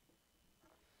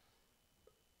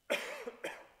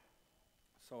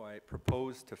 So I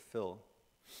proposed to Phil,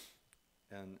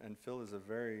 and Phil is a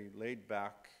very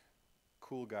laid-back,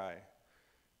 cool guy.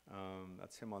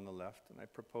 That's him on the left. And I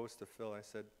proposed to Phil, I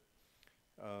said,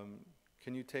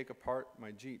 can you take apart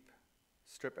my Jeep,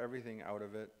 strip everything out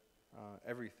of it,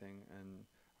 everything, and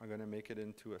I'm going to make it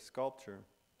into a sculpture.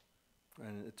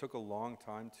 And it took a long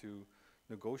time to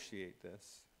negotiate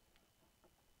this.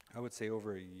 I would say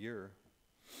over a year.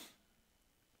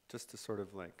 Just to sort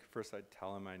of like, first I'd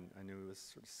tell him I knew he was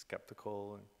sort of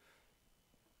skeptical, and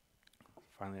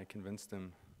finally I convinced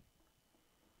him.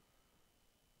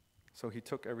 So he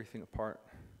took everything apart,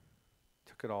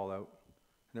 took it all out,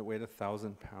 and it weighed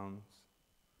 1,000 pounds.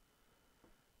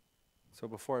 So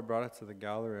before I brought it to the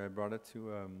gallery, I brought it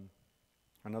to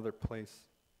another place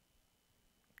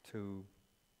to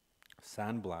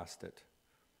sandblast it,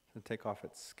 to take off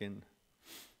its skin.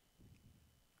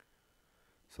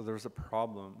 So there was a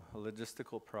problem, a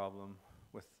logistical problem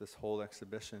with this whole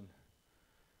exhibition.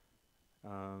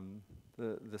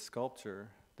 The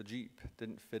sculpture, the Jeep,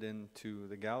 didn't fit into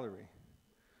the gallery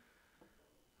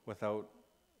without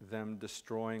them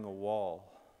destroying a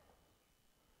wall.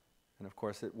 And of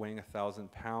course, it weighing 1,000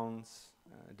 pounds,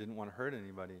 I didn't want to hurt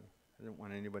anybody. I didn't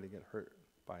want anybody to get hurt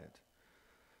by it.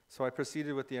 So I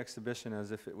proceeded with the exhibition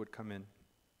as if it would come in.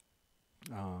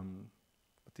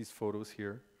 With these photos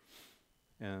here.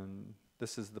 And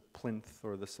this is the plinth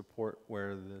or the support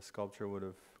where the sculpture would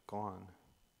have gone.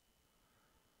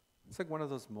 It's like one of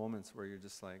those moments where you're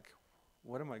just like,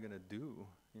 what am I going to do?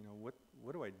 You know, what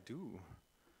do I do?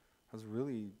 I was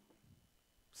really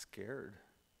scared.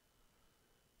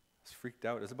 I was freaked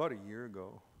out. It was about a year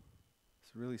ago. I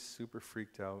was really super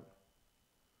freaked out,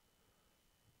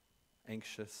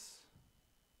 anxious.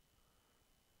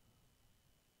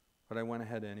 But I went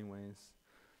ahead anyways.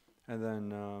 And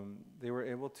then they were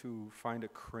able to find a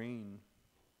crane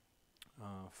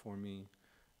for me.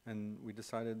 And we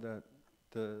decided that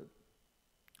the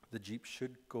Jeep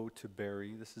should go to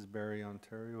Barrie. This is Barrie,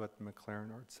 Ontario, at the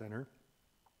McLaren Art Centre.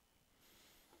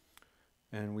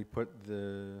 And we put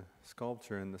the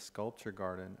sculpture in the sculpture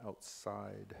garden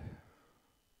outside.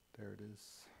 There it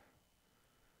is.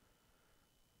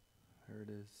 There it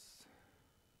is.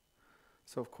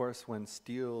 So of course, when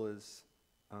steel is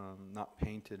not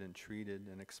painted and treated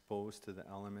and exposed to the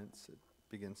elements, it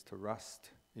begins to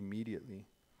rust immediately.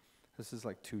 This is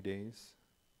like 2 days.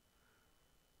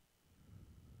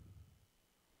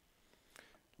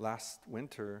 Last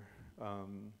winter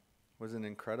was an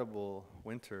incredible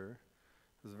winter.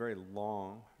 It was very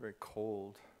long, very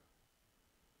cold.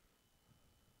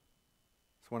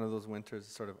 It's one of those winters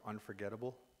sort of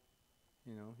unforgettable.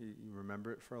 You know, you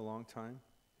remember it for a long time.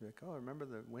 You're like, oh, I remember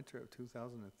the winter of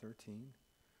 2013.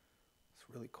 It's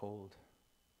really cold.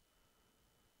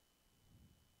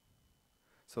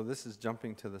 So this is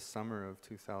jumping to the summer of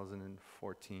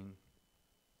 2014.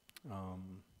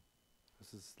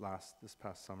 This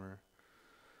past summer.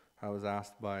 I was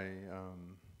asked by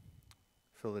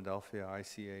Philadelphia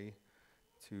ICA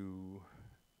to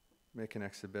make an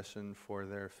exhibition for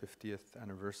their 50th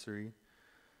anniversary.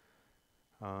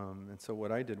 And so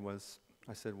what I did was,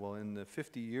 I said, well, in the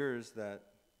 50 years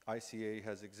that ICA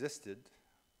has existed,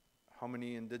 how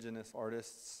many Indigenous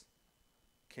artists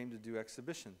came to do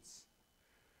exhibitions?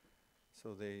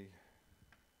 So they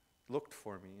looked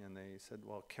for me and they said,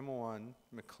 well, Kimewan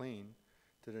McLean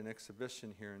did an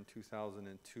exhibition here in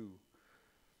 2002.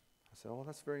 I said, oh,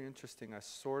 that's very interesting. I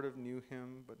sort of knew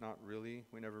him, but not really.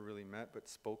 We never really met, but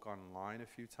spoke online a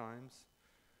few times.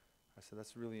 I said,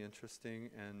 that's really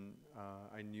interesting. And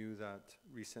I knew that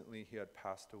recently he had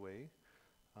passed away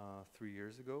 3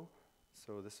 years ago.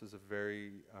 So this was a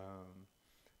very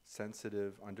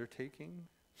sensitive undertaking.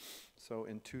 So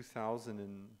in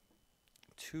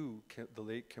 2002, the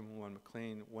late Kimewan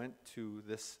McLean went to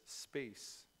this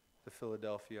space, the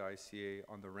Philadelphia ICA,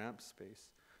 on the ramp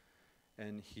space,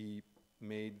 and he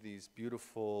made these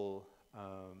beautiful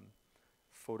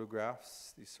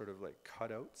photographs, these sort of like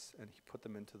cutouts, and he put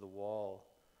them into the wall,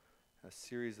 a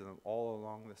series of them all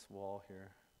along this wall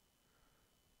here.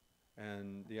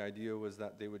 And the idea was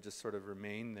that they would just sort of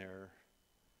remain there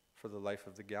for the life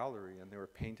of the gallery, and they were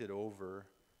painted over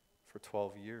for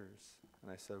 12 years.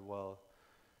 And I said, well,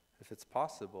 if it's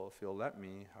possible, if you'll let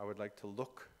me, I would like to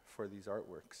look for these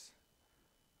artworks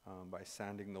by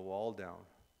sanding the wall down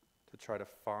to try to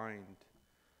find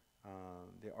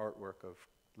the artwork of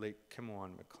late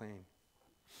Kimwan McLean.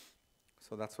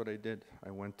 So that's what I did.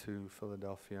 I went to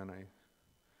Philadelphia, and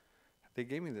they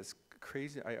gave me this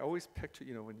crazy, I always picture,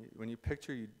 you know, when you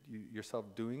picture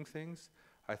yourself doing things,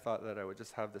 I thought that I would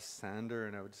just have this sander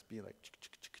and I would just be like,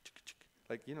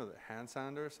 you know, the hand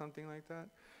sander or something like that.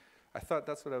 I thought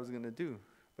that's what I was going to do.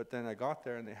 But then I got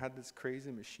there and they had this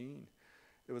crazy machine.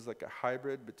 It was like a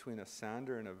hybrid between a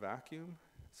sander and a vacuum.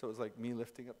 So it was like me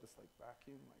lifting up this like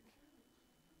vacuum.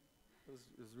 Like,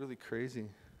 it was really crazy.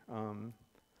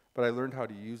 But I learned how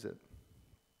to use it.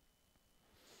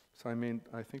 So I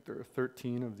think there are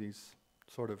 13 of these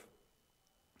sort of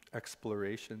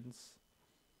explorations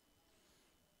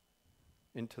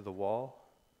into the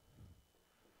wall.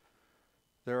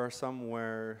 There are some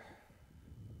where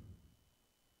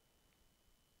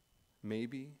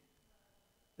maybe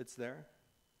it's there,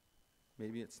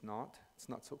 maybe it's not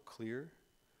so clear.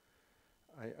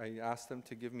 I asked them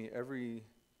to give me every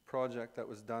project that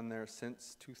was done there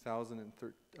since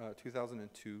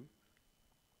 2002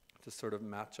 to sort of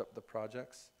match up the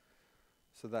projects,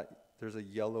 so that there's a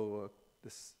yellow,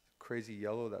 this crazy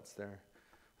yellow that's there,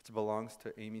 which belongs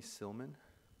to Amy Silman,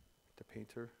 the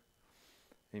painter,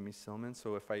 Amy Silman.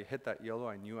 So if I hit that yellow,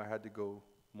 I knew I had to go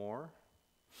more.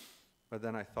 But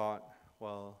then I thought,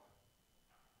 well,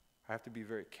 I have to be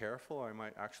very careful, or I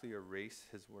might actually erase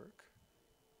his work.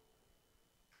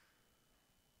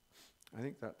 I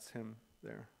think that's him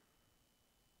there.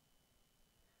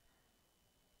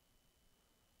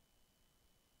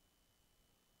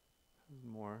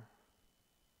 More.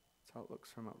 That's how it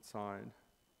looks from outside.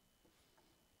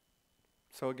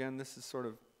 So again, this is sort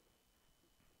of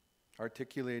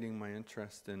articulating my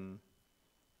interest in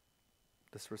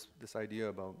this idea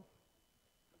about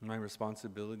my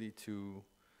responsibility to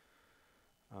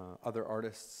other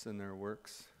artists and their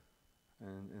works,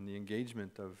 and the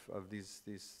engagement of these,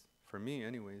 for me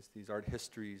anyways, these art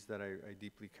histories that I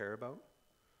deeply care about,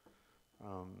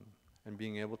 and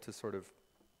being able to sort of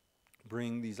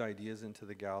bring these ideas into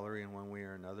the gallery in one way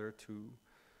or another to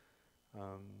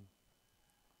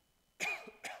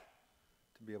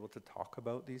be able to talk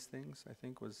about these things, I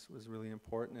think was really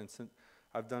important. And since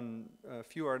I've done a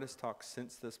few artist talks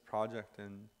since this project,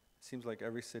 and it seems like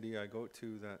every city I go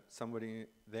to that somebody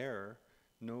there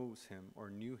knows him or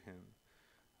knew him,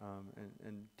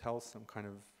 and tells some kind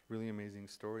of really amazing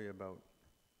story about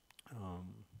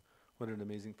what an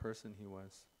amazing person he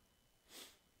was.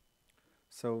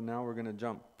 So now we're going to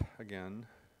jump again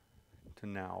to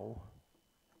now.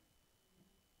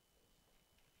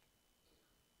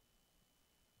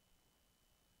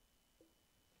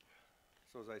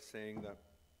 So as I was saying that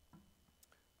I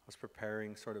was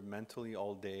preparing sort of mentally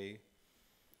all day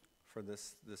for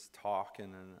this talk,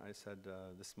 and then I said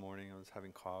this morning I was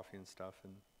having coffee and stuff,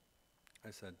 and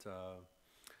I said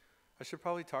I should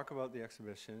probably talk about the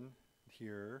exhibition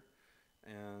here,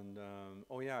 and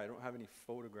oh yeah, I don't have any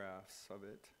photographs of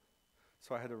it,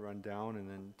 so I had to run down and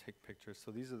then take pictures.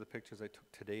 So these are the pictures I took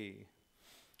today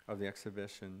of the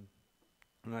exhibition,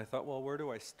 and I thought, well, where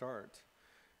do I start?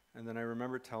 And then I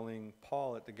remember telling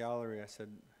Paul at the gallery, I said,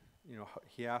 you know,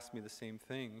 he asked me the same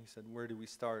thing. He said, where do we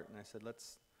start? And I said,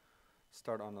 let's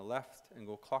start on the left and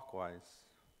go clockwise.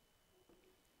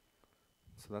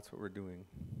 So that's what we're doing,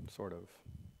 sort of.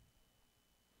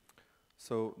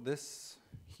 So this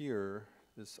here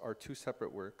are two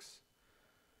separate works.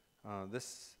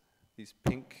 These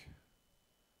pink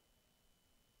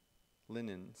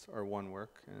linens are one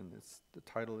work, and the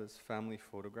title is Family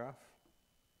Photograph.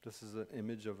 This is an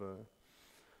image of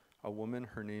a woman.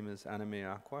 Her name is Anime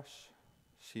Akwash.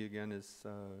 She again is,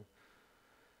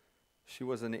 she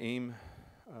was an AIM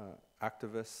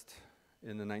activist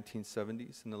in the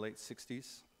 1970s, in the late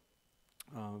 60s.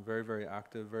 Very, very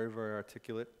active, very, very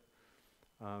articulate,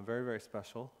 very, very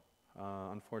special.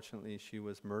 Unfortunately, she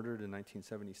was murdered in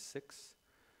 1976,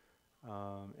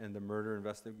 and the murder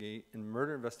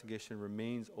investigation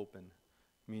remains open,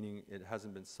 meaning it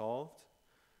hasn't been solved.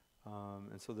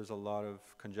 And so there's a lot of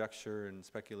conjecture and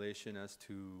speculation as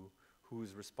to who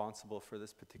is responsible for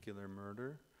this particular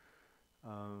murder.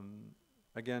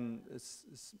 Again,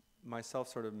 it's myself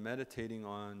sort of meditating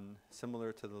on,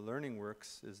 similar to the learning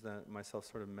works, is that myself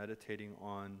sort of meditating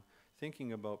on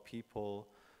thinking about people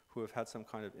who have had some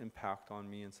kind of impact on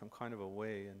me in some kind of a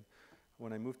way. And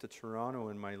when I moved to Toronto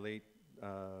in my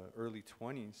early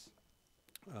 20s,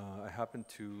 I happened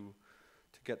to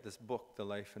to get this book, The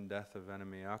Life and Death of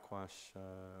Anameakwash.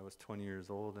 I was 20 years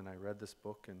old and I read this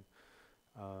book, and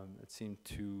it seemed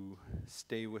to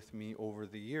stay with me over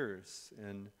the years.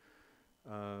 And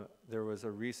there was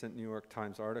a recent New York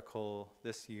Times article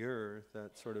this year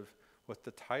that sort of, with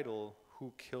the title,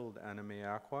 Who Killed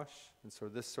Anameakwash? And so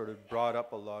this sort of brought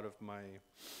up a lot of my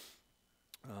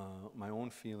own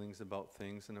feelings about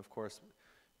things, and of course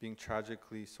being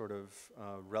tragically sort of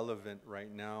relevant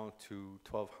right now to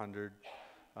 1,200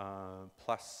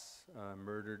 plus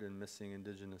murdered and missing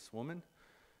Indigenous women.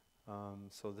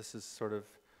 So this is sort of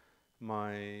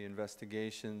my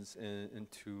investigations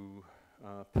into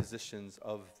positions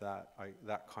of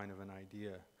that kind of an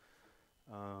idea.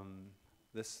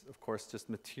 This, of course, just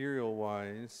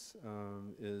material-wise,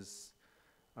 is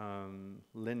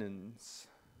linens,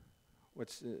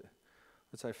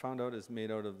 which I found out is made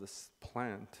out of this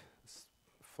plant, this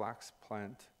flax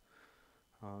plant.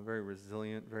 Very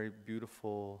resilient, very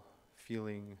beautiful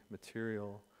feeling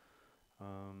material.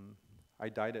 I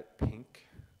dyed it pink.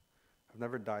 I've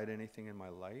never dyed anything in my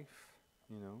life,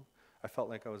 you know. I felt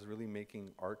like I was really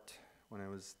making art when I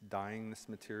was dyeing this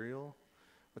material,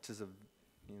 which is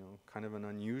kind of an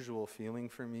unusual feeling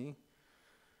for me.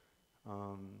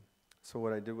 So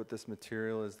what I did with this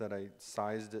material is that I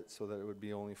sized it so that it would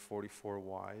be only 44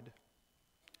 wide,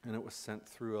 and it was sent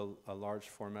through a large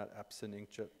format Epson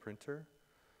inkjet printer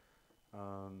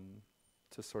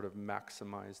to sort of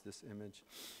maximize this image.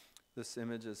 This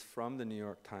image is from the New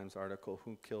York Times article,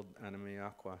 Who Killed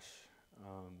Anameakwash?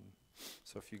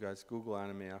 So if you guys Google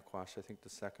Anameakwash, I think the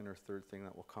second or third thing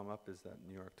that will come up is that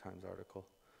New York Times article.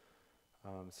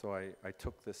 So I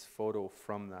took this photo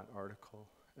from that article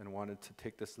and wanted to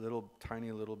take this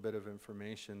tiny little bit of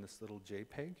information, this little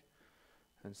JPEG,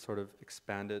 and sort of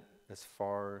expand it as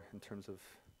far in terms of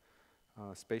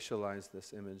spatialize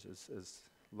this image as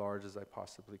large as I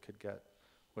possibly could get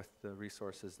with the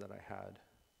resources that I had.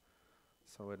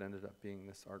 So it ended up being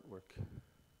this artwork.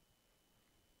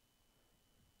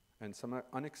 And some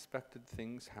unexpected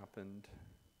things happened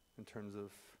in terms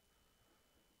of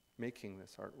making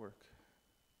this artwork.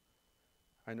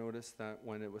 I noticed that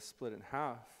when it was split in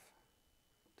half,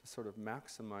 to sort of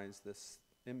maximize this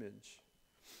image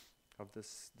of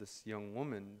this young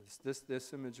woman,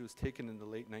 this image was taken in the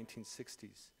late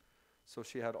 1960s. So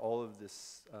she had all of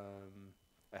this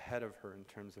ahead of her in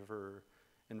terms of her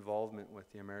involvement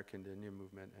with the American Indian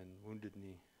movement and Wounded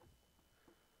Knee.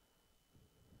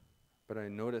 But I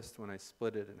noticed when I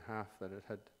split it in half that it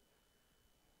had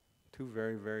two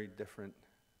very, very different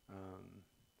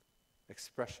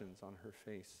expressions on her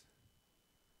face.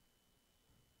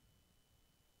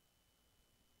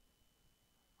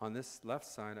 On this left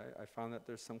side, I found that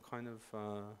there's some kind of,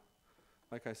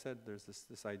 like I said, there's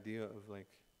this idea of like,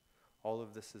 all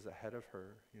of this is ahead of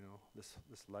her, you know,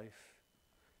 this life.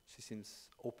 She seems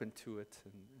open to it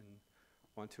and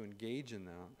want to engage in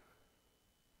that.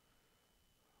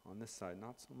 On this side,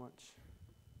 not so much.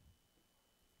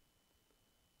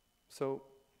 So,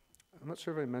 I'm not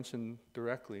sure if I mentioned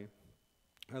directly,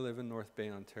 I live in North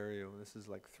Bay, Ontario. This is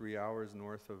like 3 hours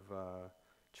north of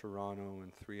Toronto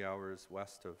and 3 hours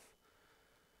west of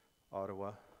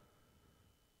Ottawa.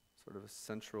 Sort of a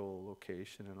central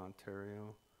location in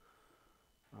Ontario.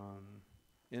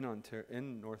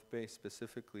 In North Bay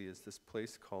specifically is this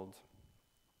place called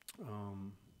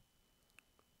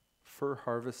Fur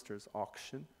Harvesters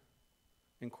Auction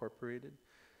Incorporated.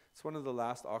 It's one of the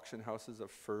last auction houses of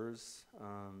furs,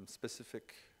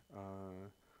 specific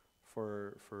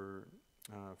for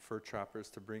fur trappers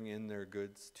to bring in their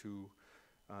goods to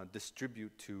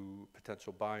distribute to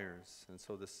potential buyers. And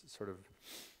so this sort of,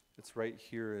 it's right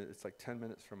here, it's like 10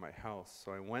 minutes from my house.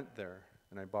 So I went there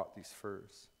and I bought these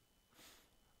furs.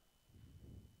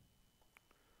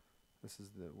 This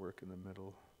is the work in the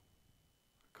middle.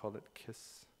 I called it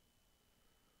Kiss.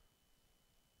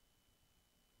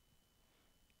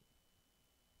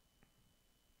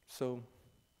 So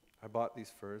I bought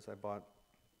these furs. I bought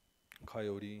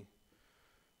coyote,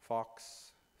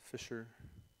 fox, fisher,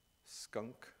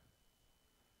 skunk,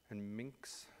 and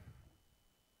minx.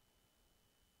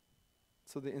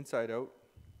 So the inside out,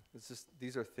 it's just,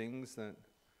 these are things that,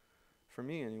 for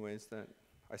me anyways, that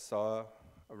I saw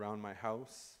around my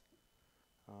house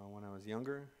when I was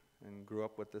younger and grew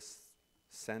up with this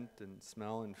scent and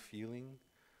smell and feeling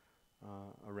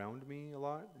around me a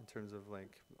lot, in terms of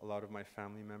like a lot of my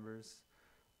family members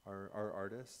are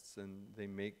artists and they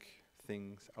make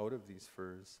things out of these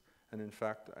furs. And in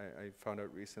fact, I found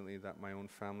out recently that my own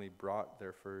family brought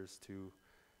their furs to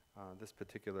this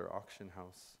particular auction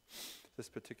house. This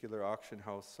particular auction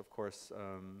house, of course,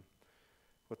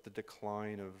 with the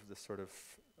decline of the sort of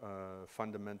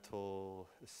fundamental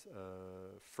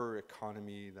fur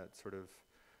economy that sort of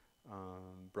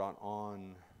brought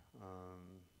on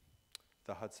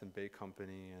the Hudson Bay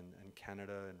Company and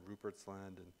Canada and Rupert's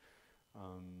Land, and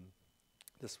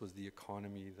this was the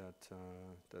economy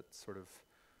that sort of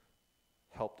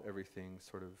helped everything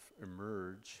sort of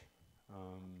emerge.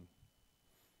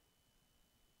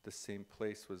 This same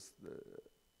place was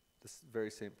this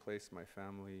very same place my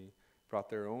family brought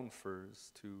their own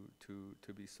furs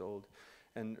to be sold.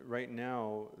 And right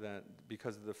now, that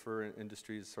because the fur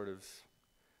industry is sort of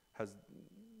has,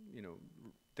 you know,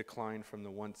 declined from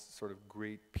the once sort of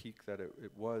great peak that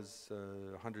it was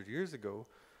 100 years ago,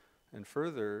 and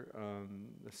further,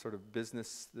 the sort of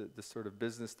business, the sort of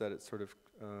business that it sort of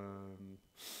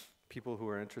people who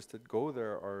are interested go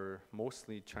there are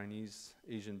mostly Chinese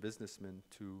Asian businessmen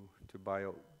to buy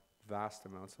out vast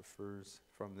amounts of furs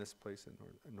from this place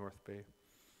in North Bay.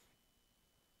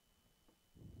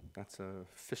 That's a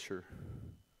fisher.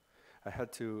 I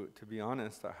had to be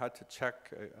honest, I had to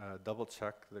check, double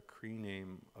check the Cree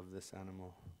name of this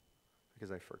animal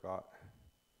because I forgot.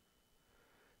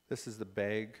 This is the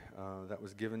bag that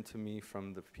was given to me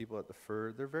from the people at the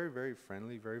fur. They're very, very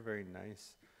friendly, very, very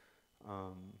nice.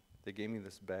 They gave me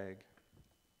this bag.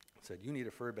 Said, "You need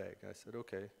a fur bag." I said,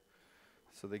 "Okay."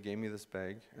 So they gave me this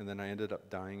bag, and then I ended up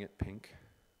dyeing it pink.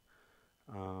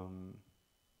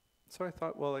 So I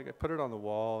thought, well, like, I put it on the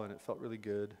wall, and it felt really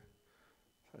good.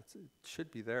 It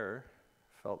should be there.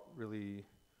 Felt really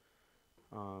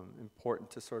important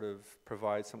to sort of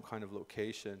provide some kind of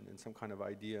location and some kind of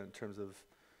idea in terms of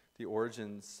the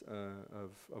origins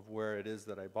of where it is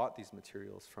that I bought these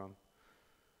materials from.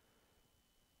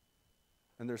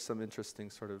 And there's some interesting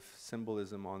sort of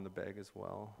symbolism on the bag as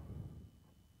well.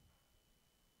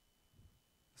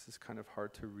 This is kind of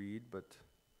hard to read, but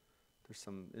there's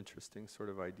some interesting sort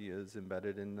of ideas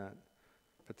embedded in that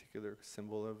particular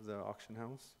symbol of the auction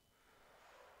house.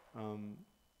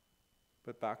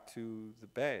 But back to the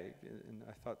bag, and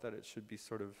I thought that it should be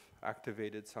sort of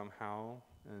activated somehow,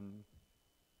 and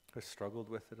I struggled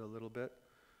with it a little bit.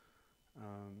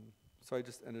 So I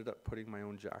just ended up putting my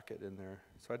own jacket in there.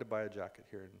 So I had to buy a jacket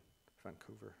here in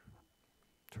Vancouver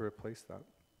to replace that.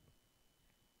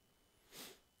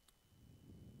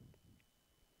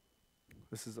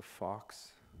 This is a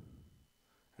fox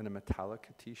and a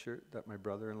Metallica t-shirt that my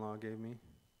brother-in-law gave me.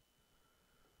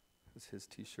 It's his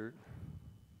t-shirt.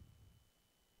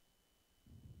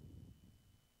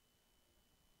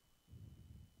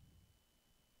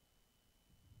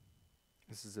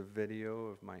 This is a video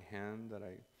of my hand that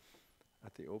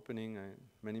at the opening,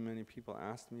 many people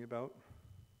asked me about,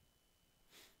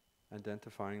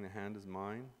 identifying the hand as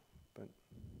mine, but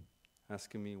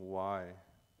asking me why.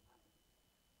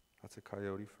 That's a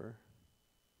coyote fur.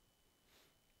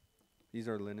 These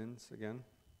are linens again.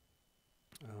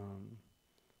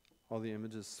 All the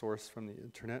images sourced from the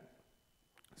internet.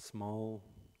 Small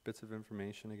bits of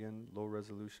information again, low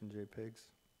resolution JPEGs.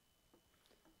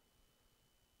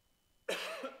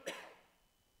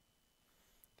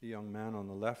 The young man on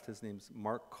the left, his name's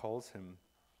Mark Calls Him.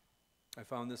 I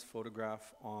found this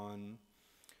photograph on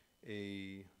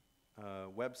a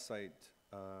website,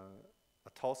 a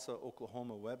Tulsa,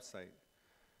 Oklahoma website,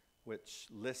 which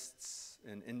lists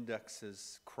and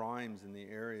indexes crimes in the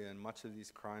area, and much of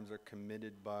these crimes are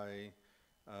committed by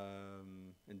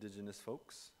indigenous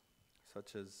folks,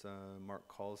 such as Mark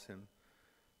Calls Him.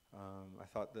 I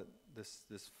thought that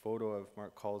this photo of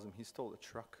Mark Calls Him, he stole a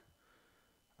truck,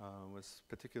 was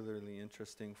particularly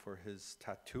interesting for his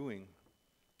tattooing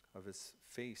of his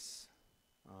face.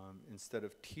 Instead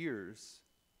of tears,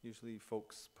 usually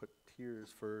folks put tears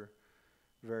for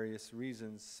various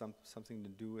reasons, something to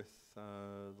do with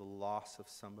the loss of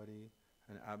somebody,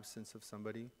 an absence of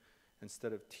somebody.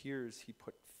 Instead of tears, he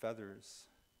put feathers.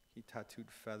 He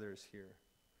tattooed feathers here,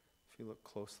 if you look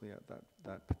closely at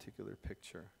that particular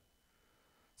picture.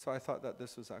 So I thought that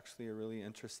this was actually a really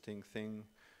interesting thing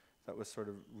that was sort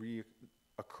of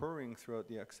reoccurring throughout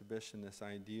the exhibition, this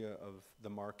idea of the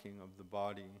marking of the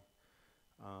body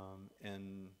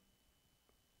and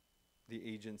the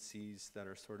agencies that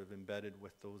are sort of embedded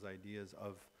with those ideas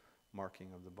of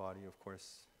marking of the body. Of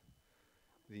course,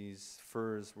 these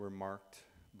furs were marked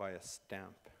by a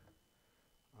stamp.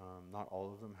 Not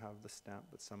all of them have the stamp,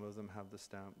 but some of them have the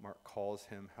stamp. Mark Calls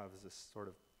Him has this sort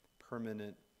of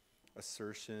permanent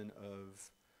assertion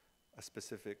of a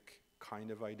specific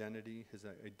kind of identity, his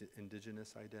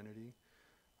indigenous identity.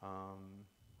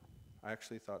 I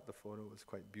actually thought the photo was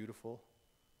quite beautiful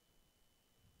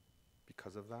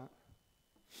because of that.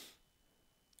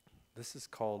 This is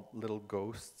called Little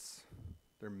Ghosts.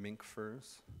 They're mink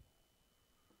furs.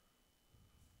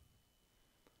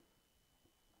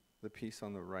 The piece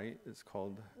on the right is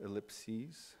called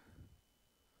Ellipses.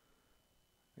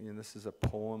 And this is a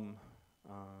poem.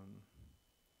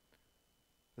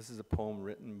 This is a poem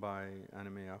written by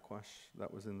Anime Akwash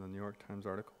that was in the New York Times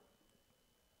article.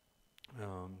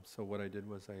 So what I did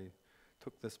was I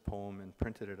took this poem and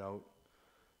printed it out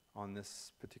on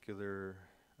this particular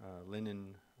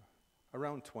linen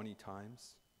around 20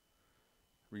 times,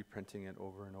 reprinting it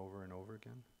over and over and over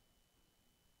again.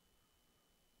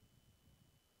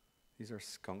 These are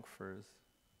skunk furs.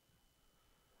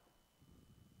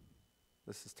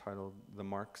 This is titled The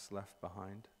Marks Left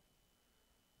Behind.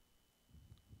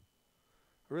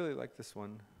 I really like this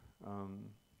one.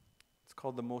 It's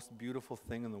called The Most Beautiful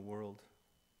Thing in the World.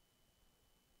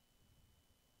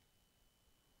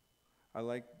 I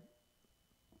like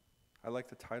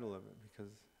the title of it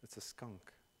because it's a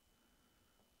skunk.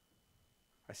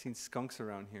 I've seen skunks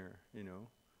around here, you know,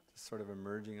 just sort of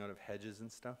emerging out of hedges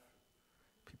and stuff.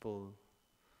 People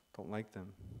don't like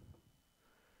them.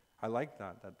 I like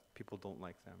that people don't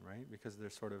like them, right? Because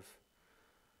they're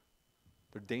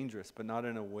dangerous, but not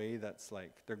in a way that's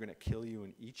like they're gonna kill you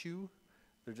and eat you.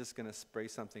 They're just gonna spray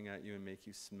something at you and make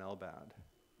you smell bad.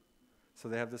 So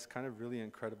they have this kind of really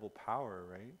incredible power,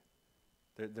 right?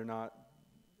 They're not,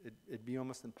 it'd be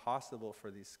almost impossible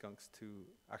for these skunks to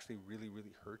actually really,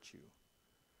 really hurt you.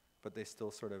 But they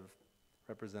still sort of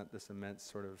represent this immense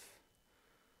sort of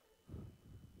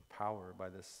power by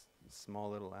this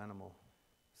small little animal.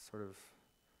 Sort of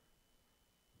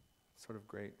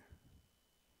great.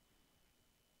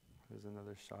 There's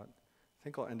another shot. I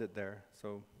think I'll end it there.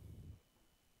 So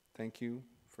thank you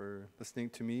for listening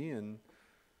to me, and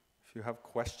if you have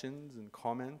questions and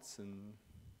comments, and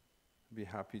I'd be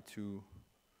happy to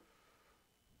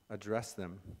address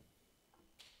them.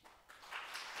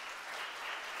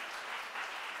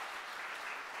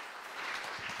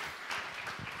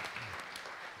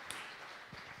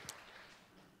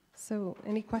 So,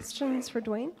 any questions for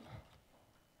Duane?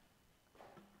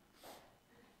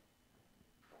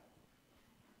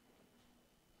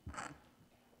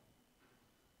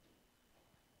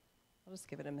 I'll just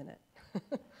give it a minute. Way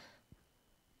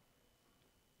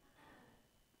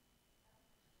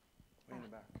in the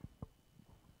back.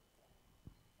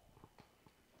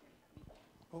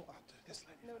 Oh, I'll do this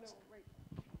lady. No, right.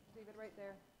 David, right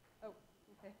there. Oh,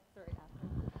 okay, sorry.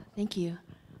 Thank you.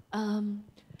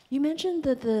 You mentioned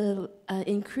that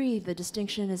in Cree, the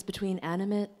distinction is between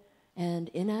animate and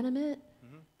inanimate.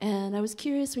 Mm-hmm. And I was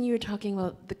curious when you were talking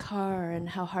about the car and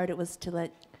how hard it was to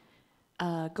let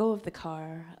go of the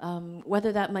car,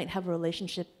 whether that might have a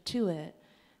relationship to it.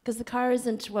 Because the car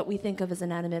isn't what we think of as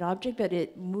an animate object, but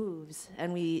it moves,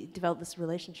 and we develop this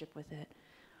relationship with it.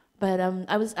 But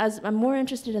I'm more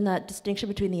interested in that distinction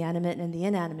between the animate and the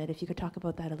inanimate, if you could talk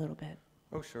about that a little bit.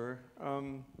 Oh, sure.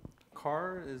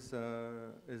 Car is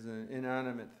an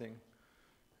inanimate thing.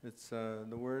 It's the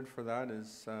word for that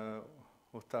is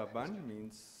otaban,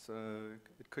 means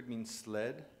it could mean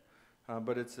sled,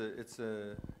 but it's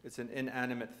an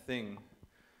inanimate thing.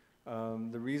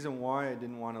 The reason why I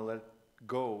didn't want to let it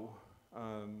go,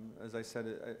 as I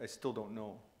said, I still don't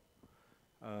know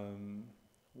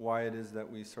why it is that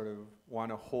we sort of want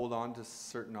to hold on to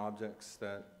certain objects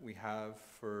that we have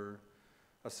for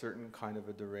a certain kind of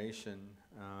a duration,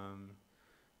 and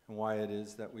why it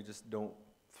is that we just don't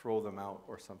throw them out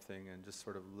or something and just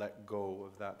sort of let go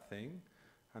of that thing.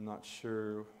 I'm not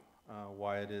sure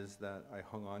why it is that I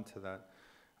hung on to that.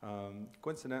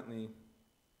 Coincidentally,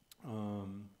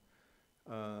 an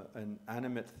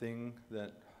animate thing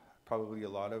that probably a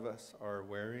lot of us are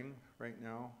wearing right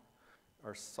now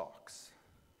are socks.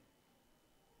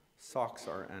 Socks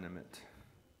are animate.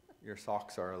 Your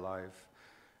socks are alive.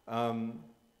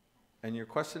 And your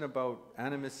question about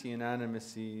animacy and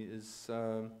animacy is,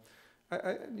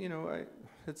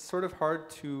 it's sort of hard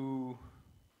to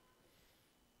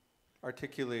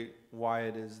articulate why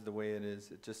it is the way it is.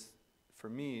 It just, for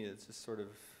me, it's just sort of,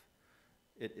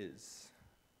 it is.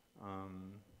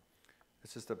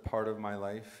 It's just a part of my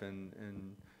life,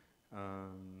 and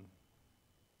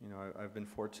I've been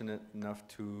fortunate enough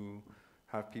to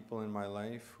have people in my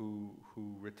life who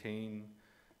retain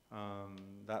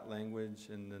that language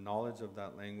and the knowledge of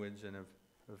that language, and have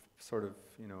sort of,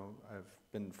 I've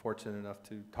been fortunate enough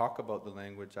to talk about the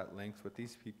language at length with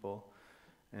these people,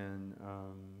 and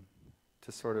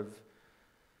to sort of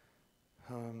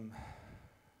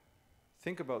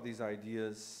think about these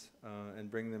ideas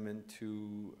and bring them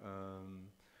into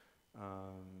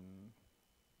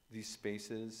these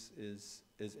spaces is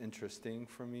interesting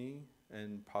for me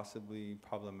and possibly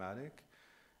problematic.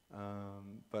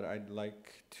 But I'd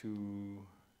like to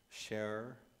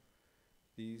share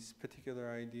these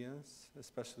particular ideas,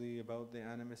 especially about the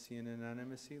animacy and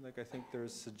inanimacy. Like, I think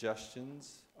there's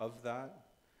suggestions of that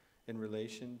in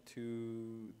relation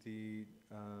to the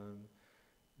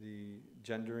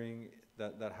gendering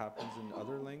that happens in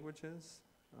other languages.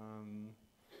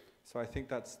 So I think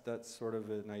that's sort of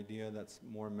an idea that's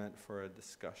more meant for a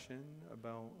discussion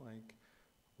about like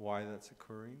why that's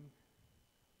occurring.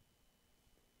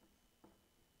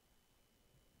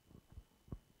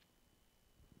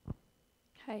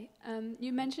 Hi,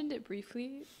 you mentioned it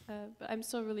briefly, but I'm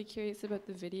still really curious about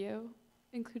the video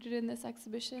included in this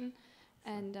exhibition,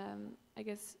 and I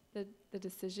guess the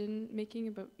decision making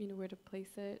about where to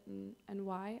place it and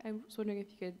why. I was wondering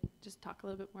if you could just talk a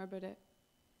little bit more about it.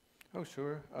 Oh,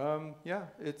 sure. Yeah,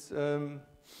 it's,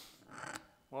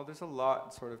 well, there's a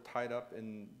lot sort of tied up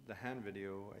in the hand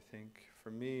video, I think. For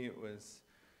me,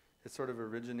 it sort of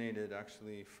originated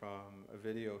actually from a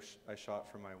video I shot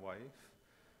for my wife.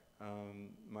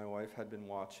 My wife had been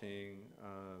watching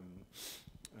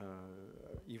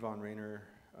Yvonne Rainer,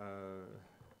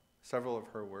 several of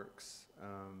her works,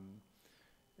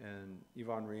 and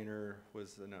Yvonne Rainer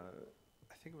was in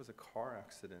I think it was a car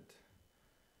accident,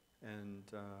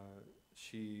 and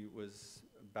she was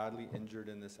badly injured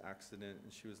in this accident,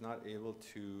 and she was not able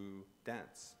to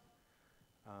dance.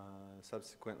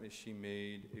 Subsequently, she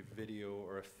made a video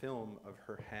or a film of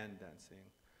her hand dancing,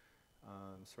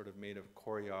 sort of made of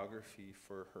choreography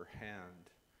for her hand,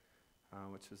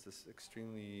 which was this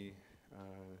extremely,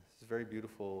 this very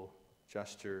beautiful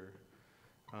gesture.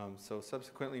 So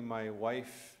subsequently, my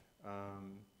wife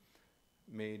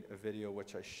made a video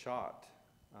which I shot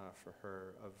for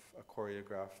her of a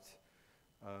choreographed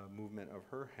movement of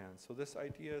her hand. So this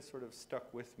idea sort of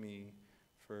stuck with me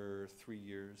for 3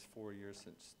 years, 4 years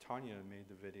since Tanya made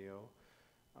the video.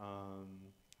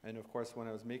 And of course, when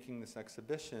I was making this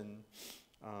exhibition,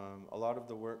 a lot of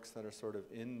the works that are sort of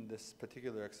in this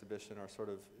particular exhibition are sort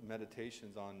of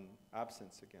meditations on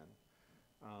absence again.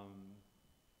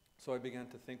 So I began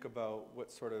to think about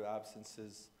what sort of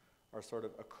absences are sort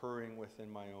of occurring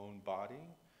within my own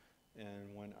body.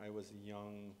 And when I was a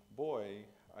young boy,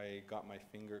 I got my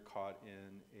finger caught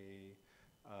in a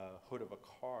hood of a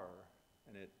car,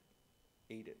 and it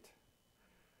ate it.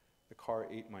 The car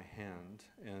ate my hand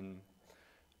and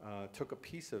took a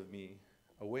piece of me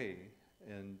away.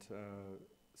 And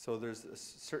so there's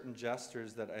certain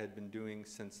gestures that I had been doing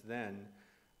since then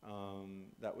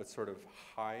that would sort of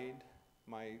hide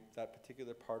that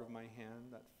particular part of my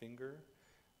hand, that finger.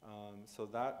 So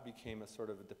that became a sort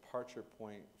of a departure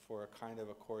point for a kind of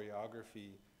a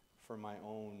choreography for my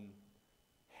own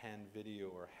hand video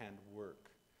or hand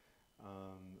work.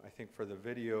 I think for the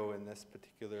video in this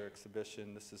particular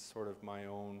exhibition, this is sort of my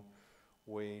own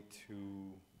way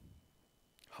to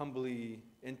humbly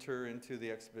enter into the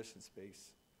exhibition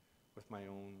space with my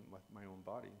own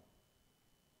body.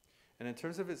 And in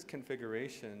terms of its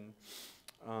configuration,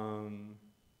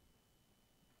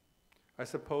 I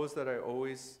suppose that I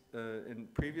always, in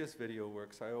previous video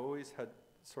works, I always had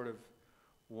sort of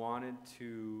wanted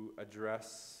to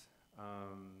address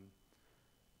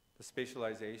the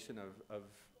spatialization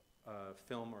of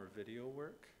film or video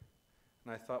work.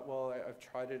 And I thought, well, I've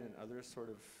tried it in other sort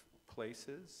of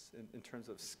places in terms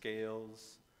of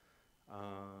scales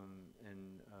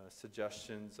and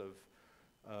suggestions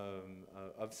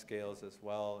of scales as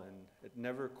well, and it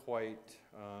never quite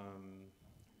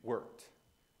worked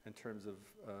in terms of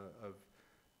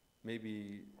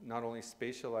maybe not only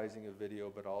spatializing a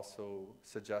video but also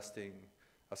suggesting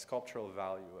a sculptural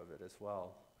value of it as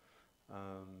well.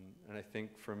 And I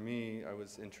think for me, I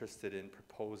was interested in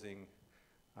proposing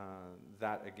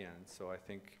that again. So I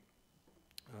think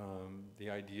the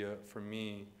idea for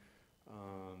me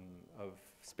of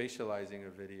spatializing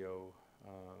a video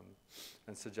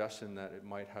and suggestion that it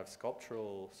might have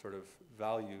sculptural sort of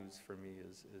values for me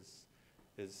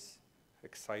is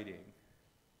exciting.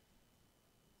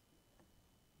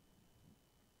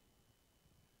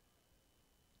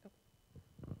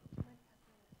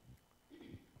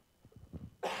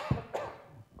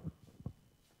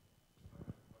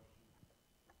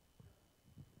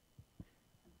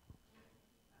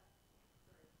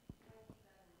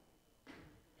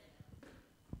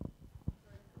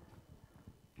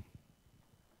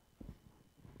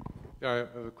 Yeah, I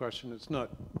have a question. It's not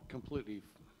completely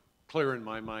clear in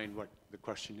my mind what the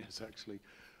question is actually,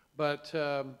 but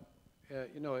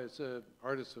you know, as an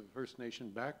artist of First Nation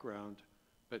background,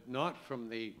 but not from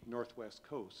the Northwest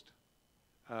Coast,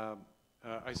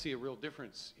 I see a real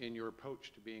difference in your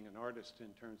approach to being an artist in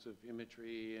terms of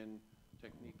imagery and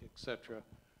technique, etc.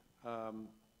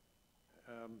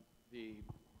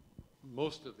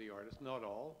 Most of the artists, not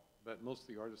all, but most of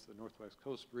the artists of the Northwest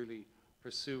Coast really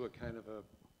pursue a kind of a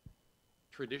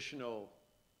traditional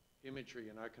imagery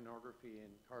and iconography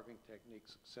and carving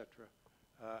techniques, etc.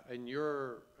 And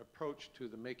your approach to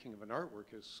the making of an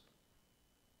artwork is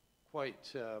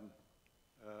quite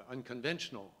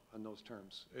unconventional on those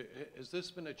terms. Has this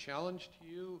been a challenge to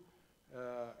you?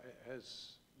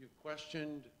 Has you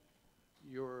questioned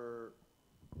your,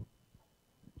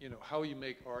 how you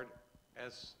make art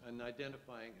as an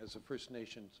identifying as a First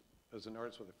Nations, as an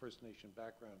artist with a First Nation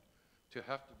background, to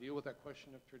have to deal with that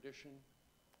question of tradition?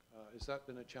 Has that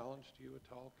been a challenge to you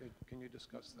at all? Can you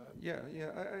discuss that? Yeah.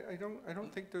 I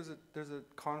don't think there's a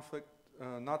conflict.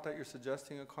 Not that you're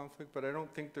suggesting a conflict, but I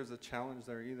don't think there's a challenge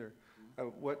there either.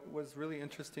 What was really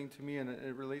interesting to me, and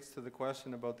it relates to the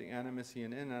question about the animacy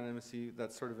and inanimacy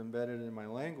that's sort of embedded in my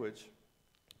language,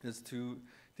 is to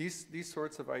these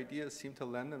sorts of ideas seem to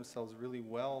lend themselves really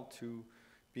well to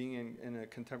being in a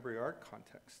contemporary art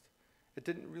context. It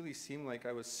didn't really seem like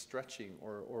I was stretching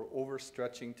or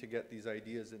overstretching to get these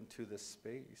ideas into this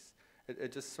space.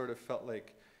 It just sort of felt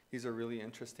like these are really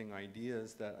interesting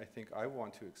ideas that I think I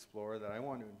want to explore, that I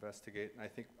want to investigate, and I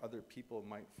think other people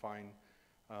might find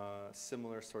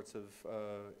similar sorts of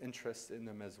interests in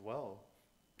them as well.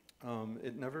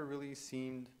 It never really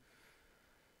seemed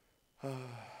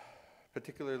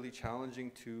particularly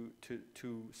challenging to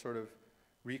sort of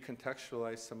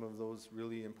recontextualize some of those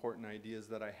really important ideas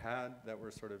that I had that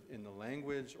were sort of in the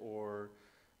language or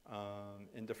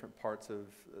in different parts of,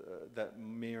 that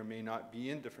may or may not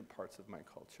be in different parts of my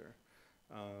culture.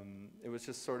 It was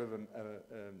just sort of,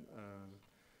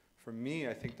 for me,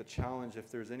 I think the challenge,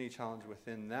 if there's any challenge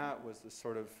within that, was the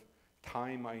sort of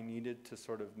time I needed to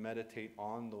sort of meditate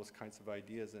on those kinds of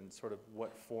ideas and sort of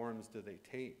what forms do they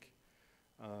take.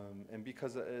 And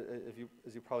because, as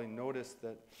you probably noticed,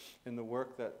 that in the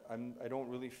work that I don't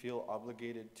really feel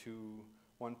obligated to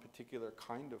one particular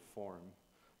kind of form.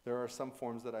 There are some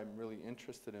forms that I'm really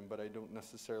interested in, but I don't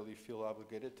necessarily feel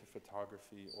obligated to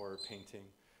photography or painting.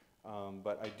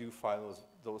 But I do find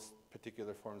those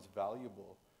particular forms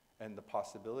valuable, and the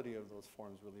possibility of those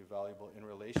forms really valuable in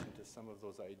relation to some of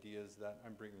those ideas that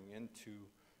I'm bringing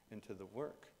into the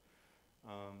work.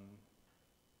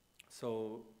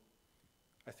 So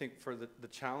I think for the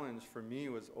challenge for me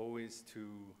was always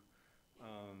to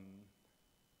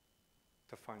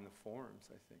find the forms,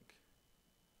 I think.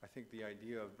 I think the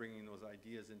idea of bringing those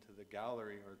ideas into the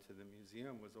gallery or to the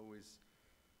museum was always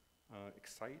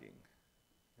exciting.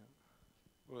 Yeah.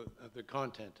 Well, the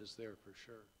content is there for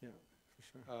sure. Yeah, for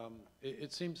sure.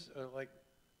 It seems like,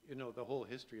 the whole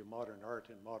history of modern art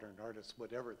and modern artists,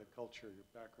 whatever the culture, your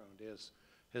background is,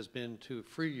 has been to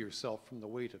free yourself from the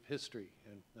weight of history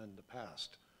and the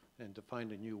past, and to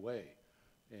find a new way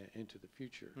into the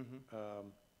future. Mm-hmm.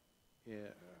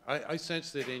 I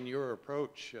sense that in your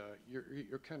approach,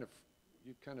 you've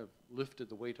kind of lifted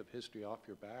the weight of history off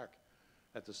your back.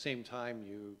 At the same time,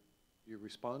 you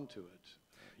respond to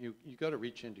it. You got to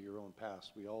reach into your own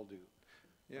past. We all do.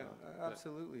 Yeah,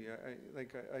 absolutely.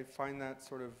 I find that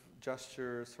sort of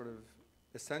gesture sort of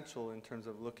essential in terms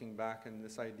of looking back, and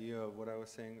this idea of what I was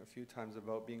saying a few times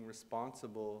about being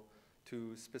responsible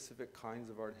to specific kinds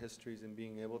of art histories and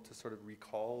being able to sort of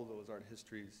recall those art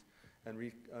histories and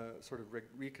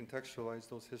recontextualize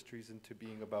those histories into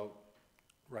being about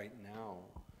right now.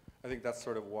 I think that's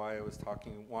sort of why I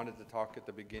wanted to talk at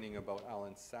the beginning about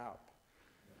Alan Sapp.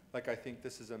 Like, I think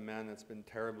this is a man that's been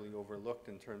terribly overlooked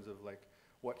in terms of like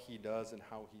what he does and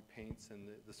how he paints and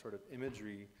the sort of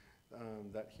imagery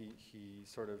that he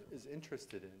sort of is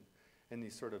interested in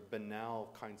these sort of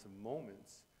banal kinds of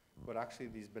moments. But actually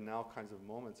these banal kinds of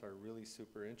moments are really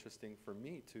super interesting for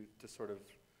me to sort of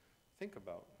think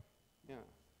about. Yeah.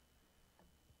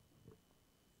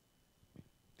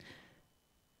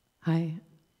 Hi.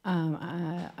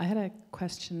 I had a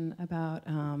question about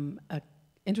an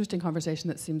interesting conversation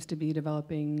that seems to be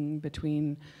developing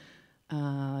between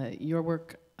your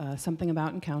work, Something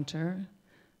About Encounter,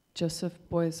 Joseph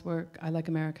Boy's work, I Like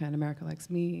America and America Likes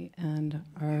Me, and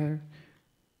our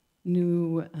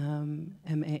new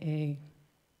MAA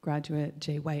graduate,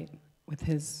 Jay White, with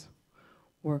his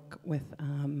work with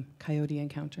coyote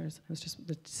encounters.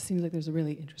 It seems like there's a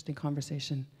really interesting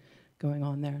conversation going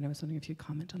on there, and I was wondering if you'd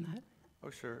comment on that. Oh,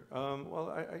 sure.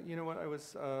 Well, you know what, I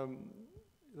was,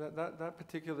 that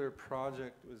particular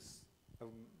project was of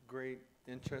great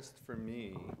interest for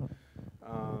me,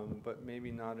 but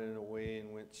maybe not in a way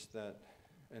in which that,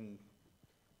 and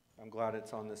I'm glad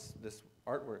it's on this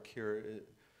artwork here.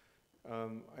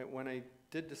 When I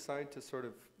did decide to sort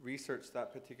of research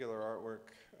that particular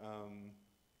artwork,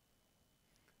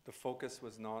 the focus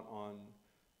was not on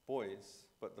boys.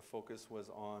 but the focus was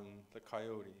on the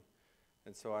coyote.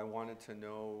 And so I wanted to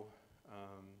know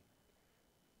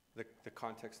the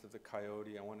context of the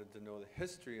coyote. I wanted to know the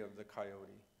history of the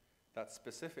coyote, that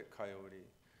specific coyote.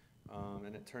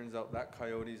 And it turns out that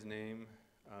coyote's name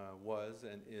was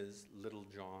and is Little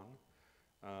John.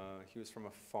 He was from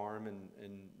a farm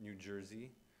in New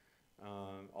Jersey.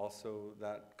 Also,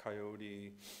 that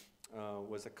coyote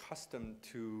was accustomed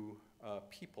to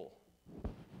people.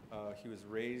 He was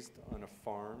raised on a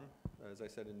farm, as I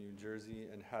said, in New Jersey,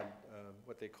 and had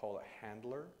what they call a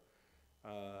handler,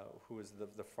 who was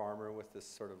the farmer with this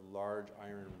sort of large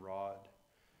iron rod.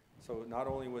 So not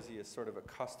only was he sort of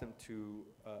accustomed to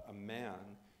a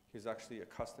man, he was actually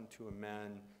accustomed to a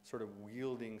man sort of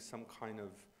wielding some kind of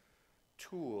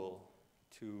tool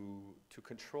to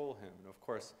control him. And of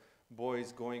course,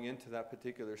 boys going into that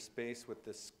particular space with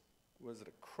this, was it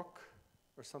a crook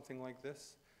or something like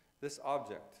this? This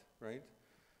object, right?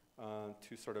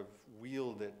 To sort of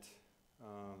wield it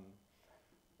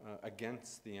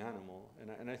against the animal.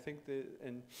 And I think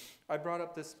and I brought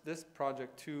up this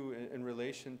project too in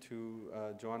relation to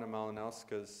Joanna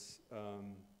Malinowska's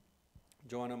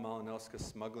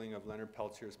smuggling of Leonard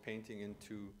Peltier's painting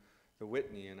into the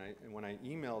Whitney. And when I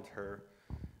emailed her,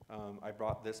 I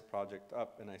brought this project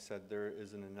up, and I said there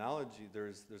is an analogy,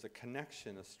 there's a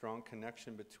connection, a strong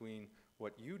connection between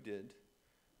what you did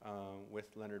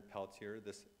with Leonard Peltier,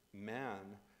 this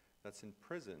man that's in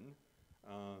prison,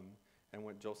 and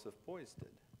what Joseph Beuys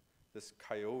did, this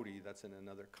coyote that's in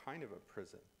another kind of a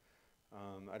prison.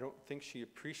 I don't think she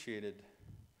appreciated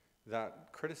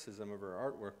that criticism of her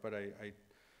artwork, but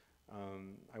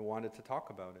I wanted to talk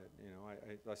about it. You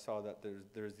know, I saw that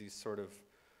there's these sort of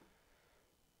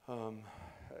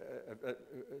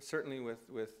certainly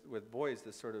with Beuys,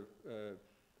 this sort of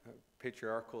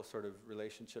patriarchal sort of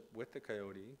relationship with the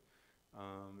coyote,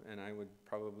 and I would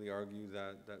probably argue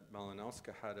that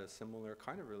Malinowska had a similar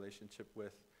kind of relationship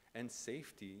with and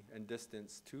safety and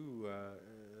distance to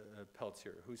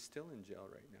Peltier, who's still in jail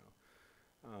right now.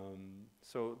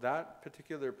 So that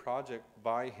particular project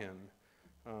by him,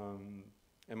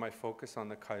 and my focus on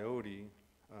the coyote,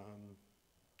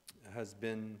 has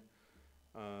been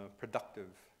productive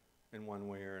in one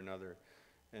way or another,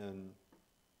 and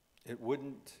it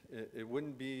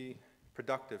wouldn't be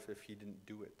productive if he didn't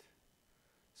do it.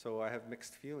 So I have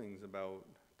mixed feelings about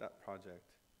that project,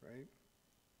 right?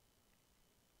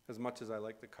 As much as I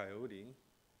like the coyote,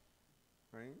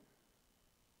 right?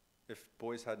 If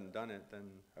Beuys hadn't done it,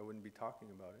 then I wouldn't be talking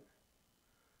about it.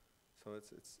 So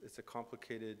it's a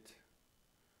complicated,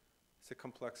 it's a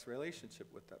complex relationship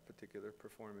with that particular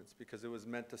performance, because it was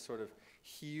meant to sort of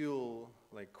heal,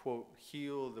 like quote,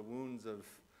 heal the wounds of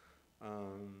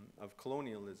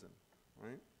colonialism,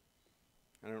 right?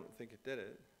 I don't think it did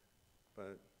it,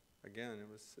 but again, it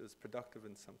was productive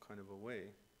in some kind of a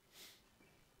way.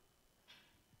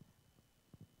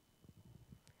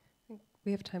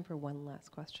 We have time for one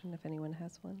last question, if anyone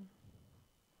has one.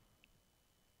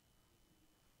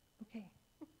 Okay.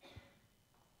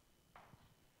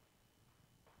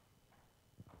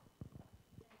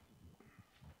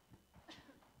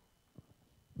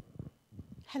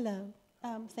 Hello.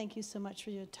 Thank you so much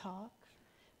for your talk.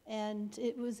 And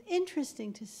it was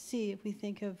interesting to see, if we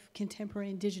think of contemporary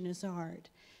Indigenous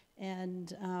art,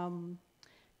 and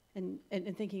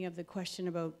thinking of the question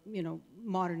about, you know,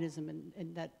 modernism,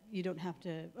 and that you don't have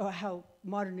to, or how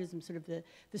modernism sort of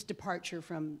this departure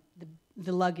from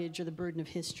the luggage or the burden of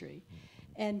history.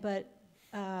 But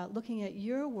looking at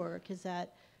your work is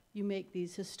that you make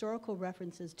these historical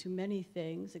references to many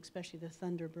things, especially the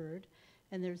Thunderbird,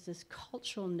 and there's this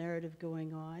cultural narrative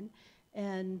going on,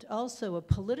 and also a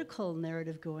political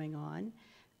narrative going on,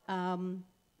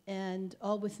 and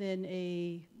all within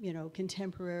a, you know,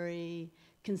 contemporary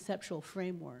conceptual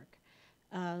framework.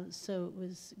 So it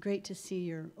was great to see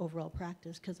your overall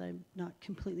practice, because I'm not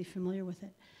completely familiar with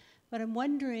it. But I'm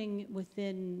wondering,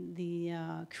 within the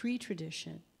Cree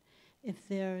tradition, if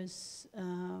there's,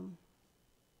 I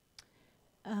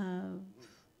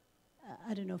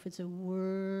don't know if it's a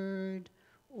word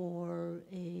or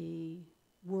a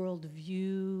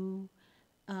worldview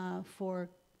for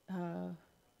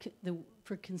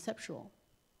conceptual.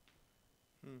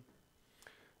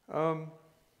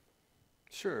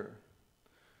 Sure.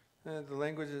 The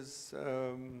language is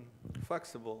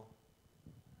flexible,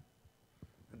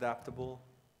 adaptable.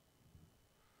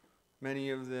 Many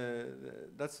of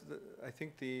I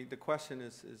think the question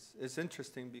is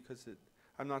interesting, because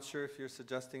I'm not sure if you're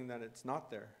suggesting that it's not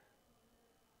there,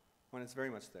 when it's very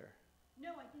much there.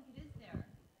 No, I think it is there.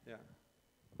 Yeah,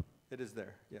 it is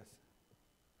there, yes.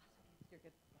 You're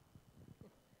good.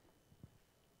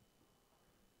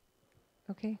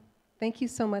 Okay. Thank you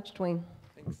so much, Duane.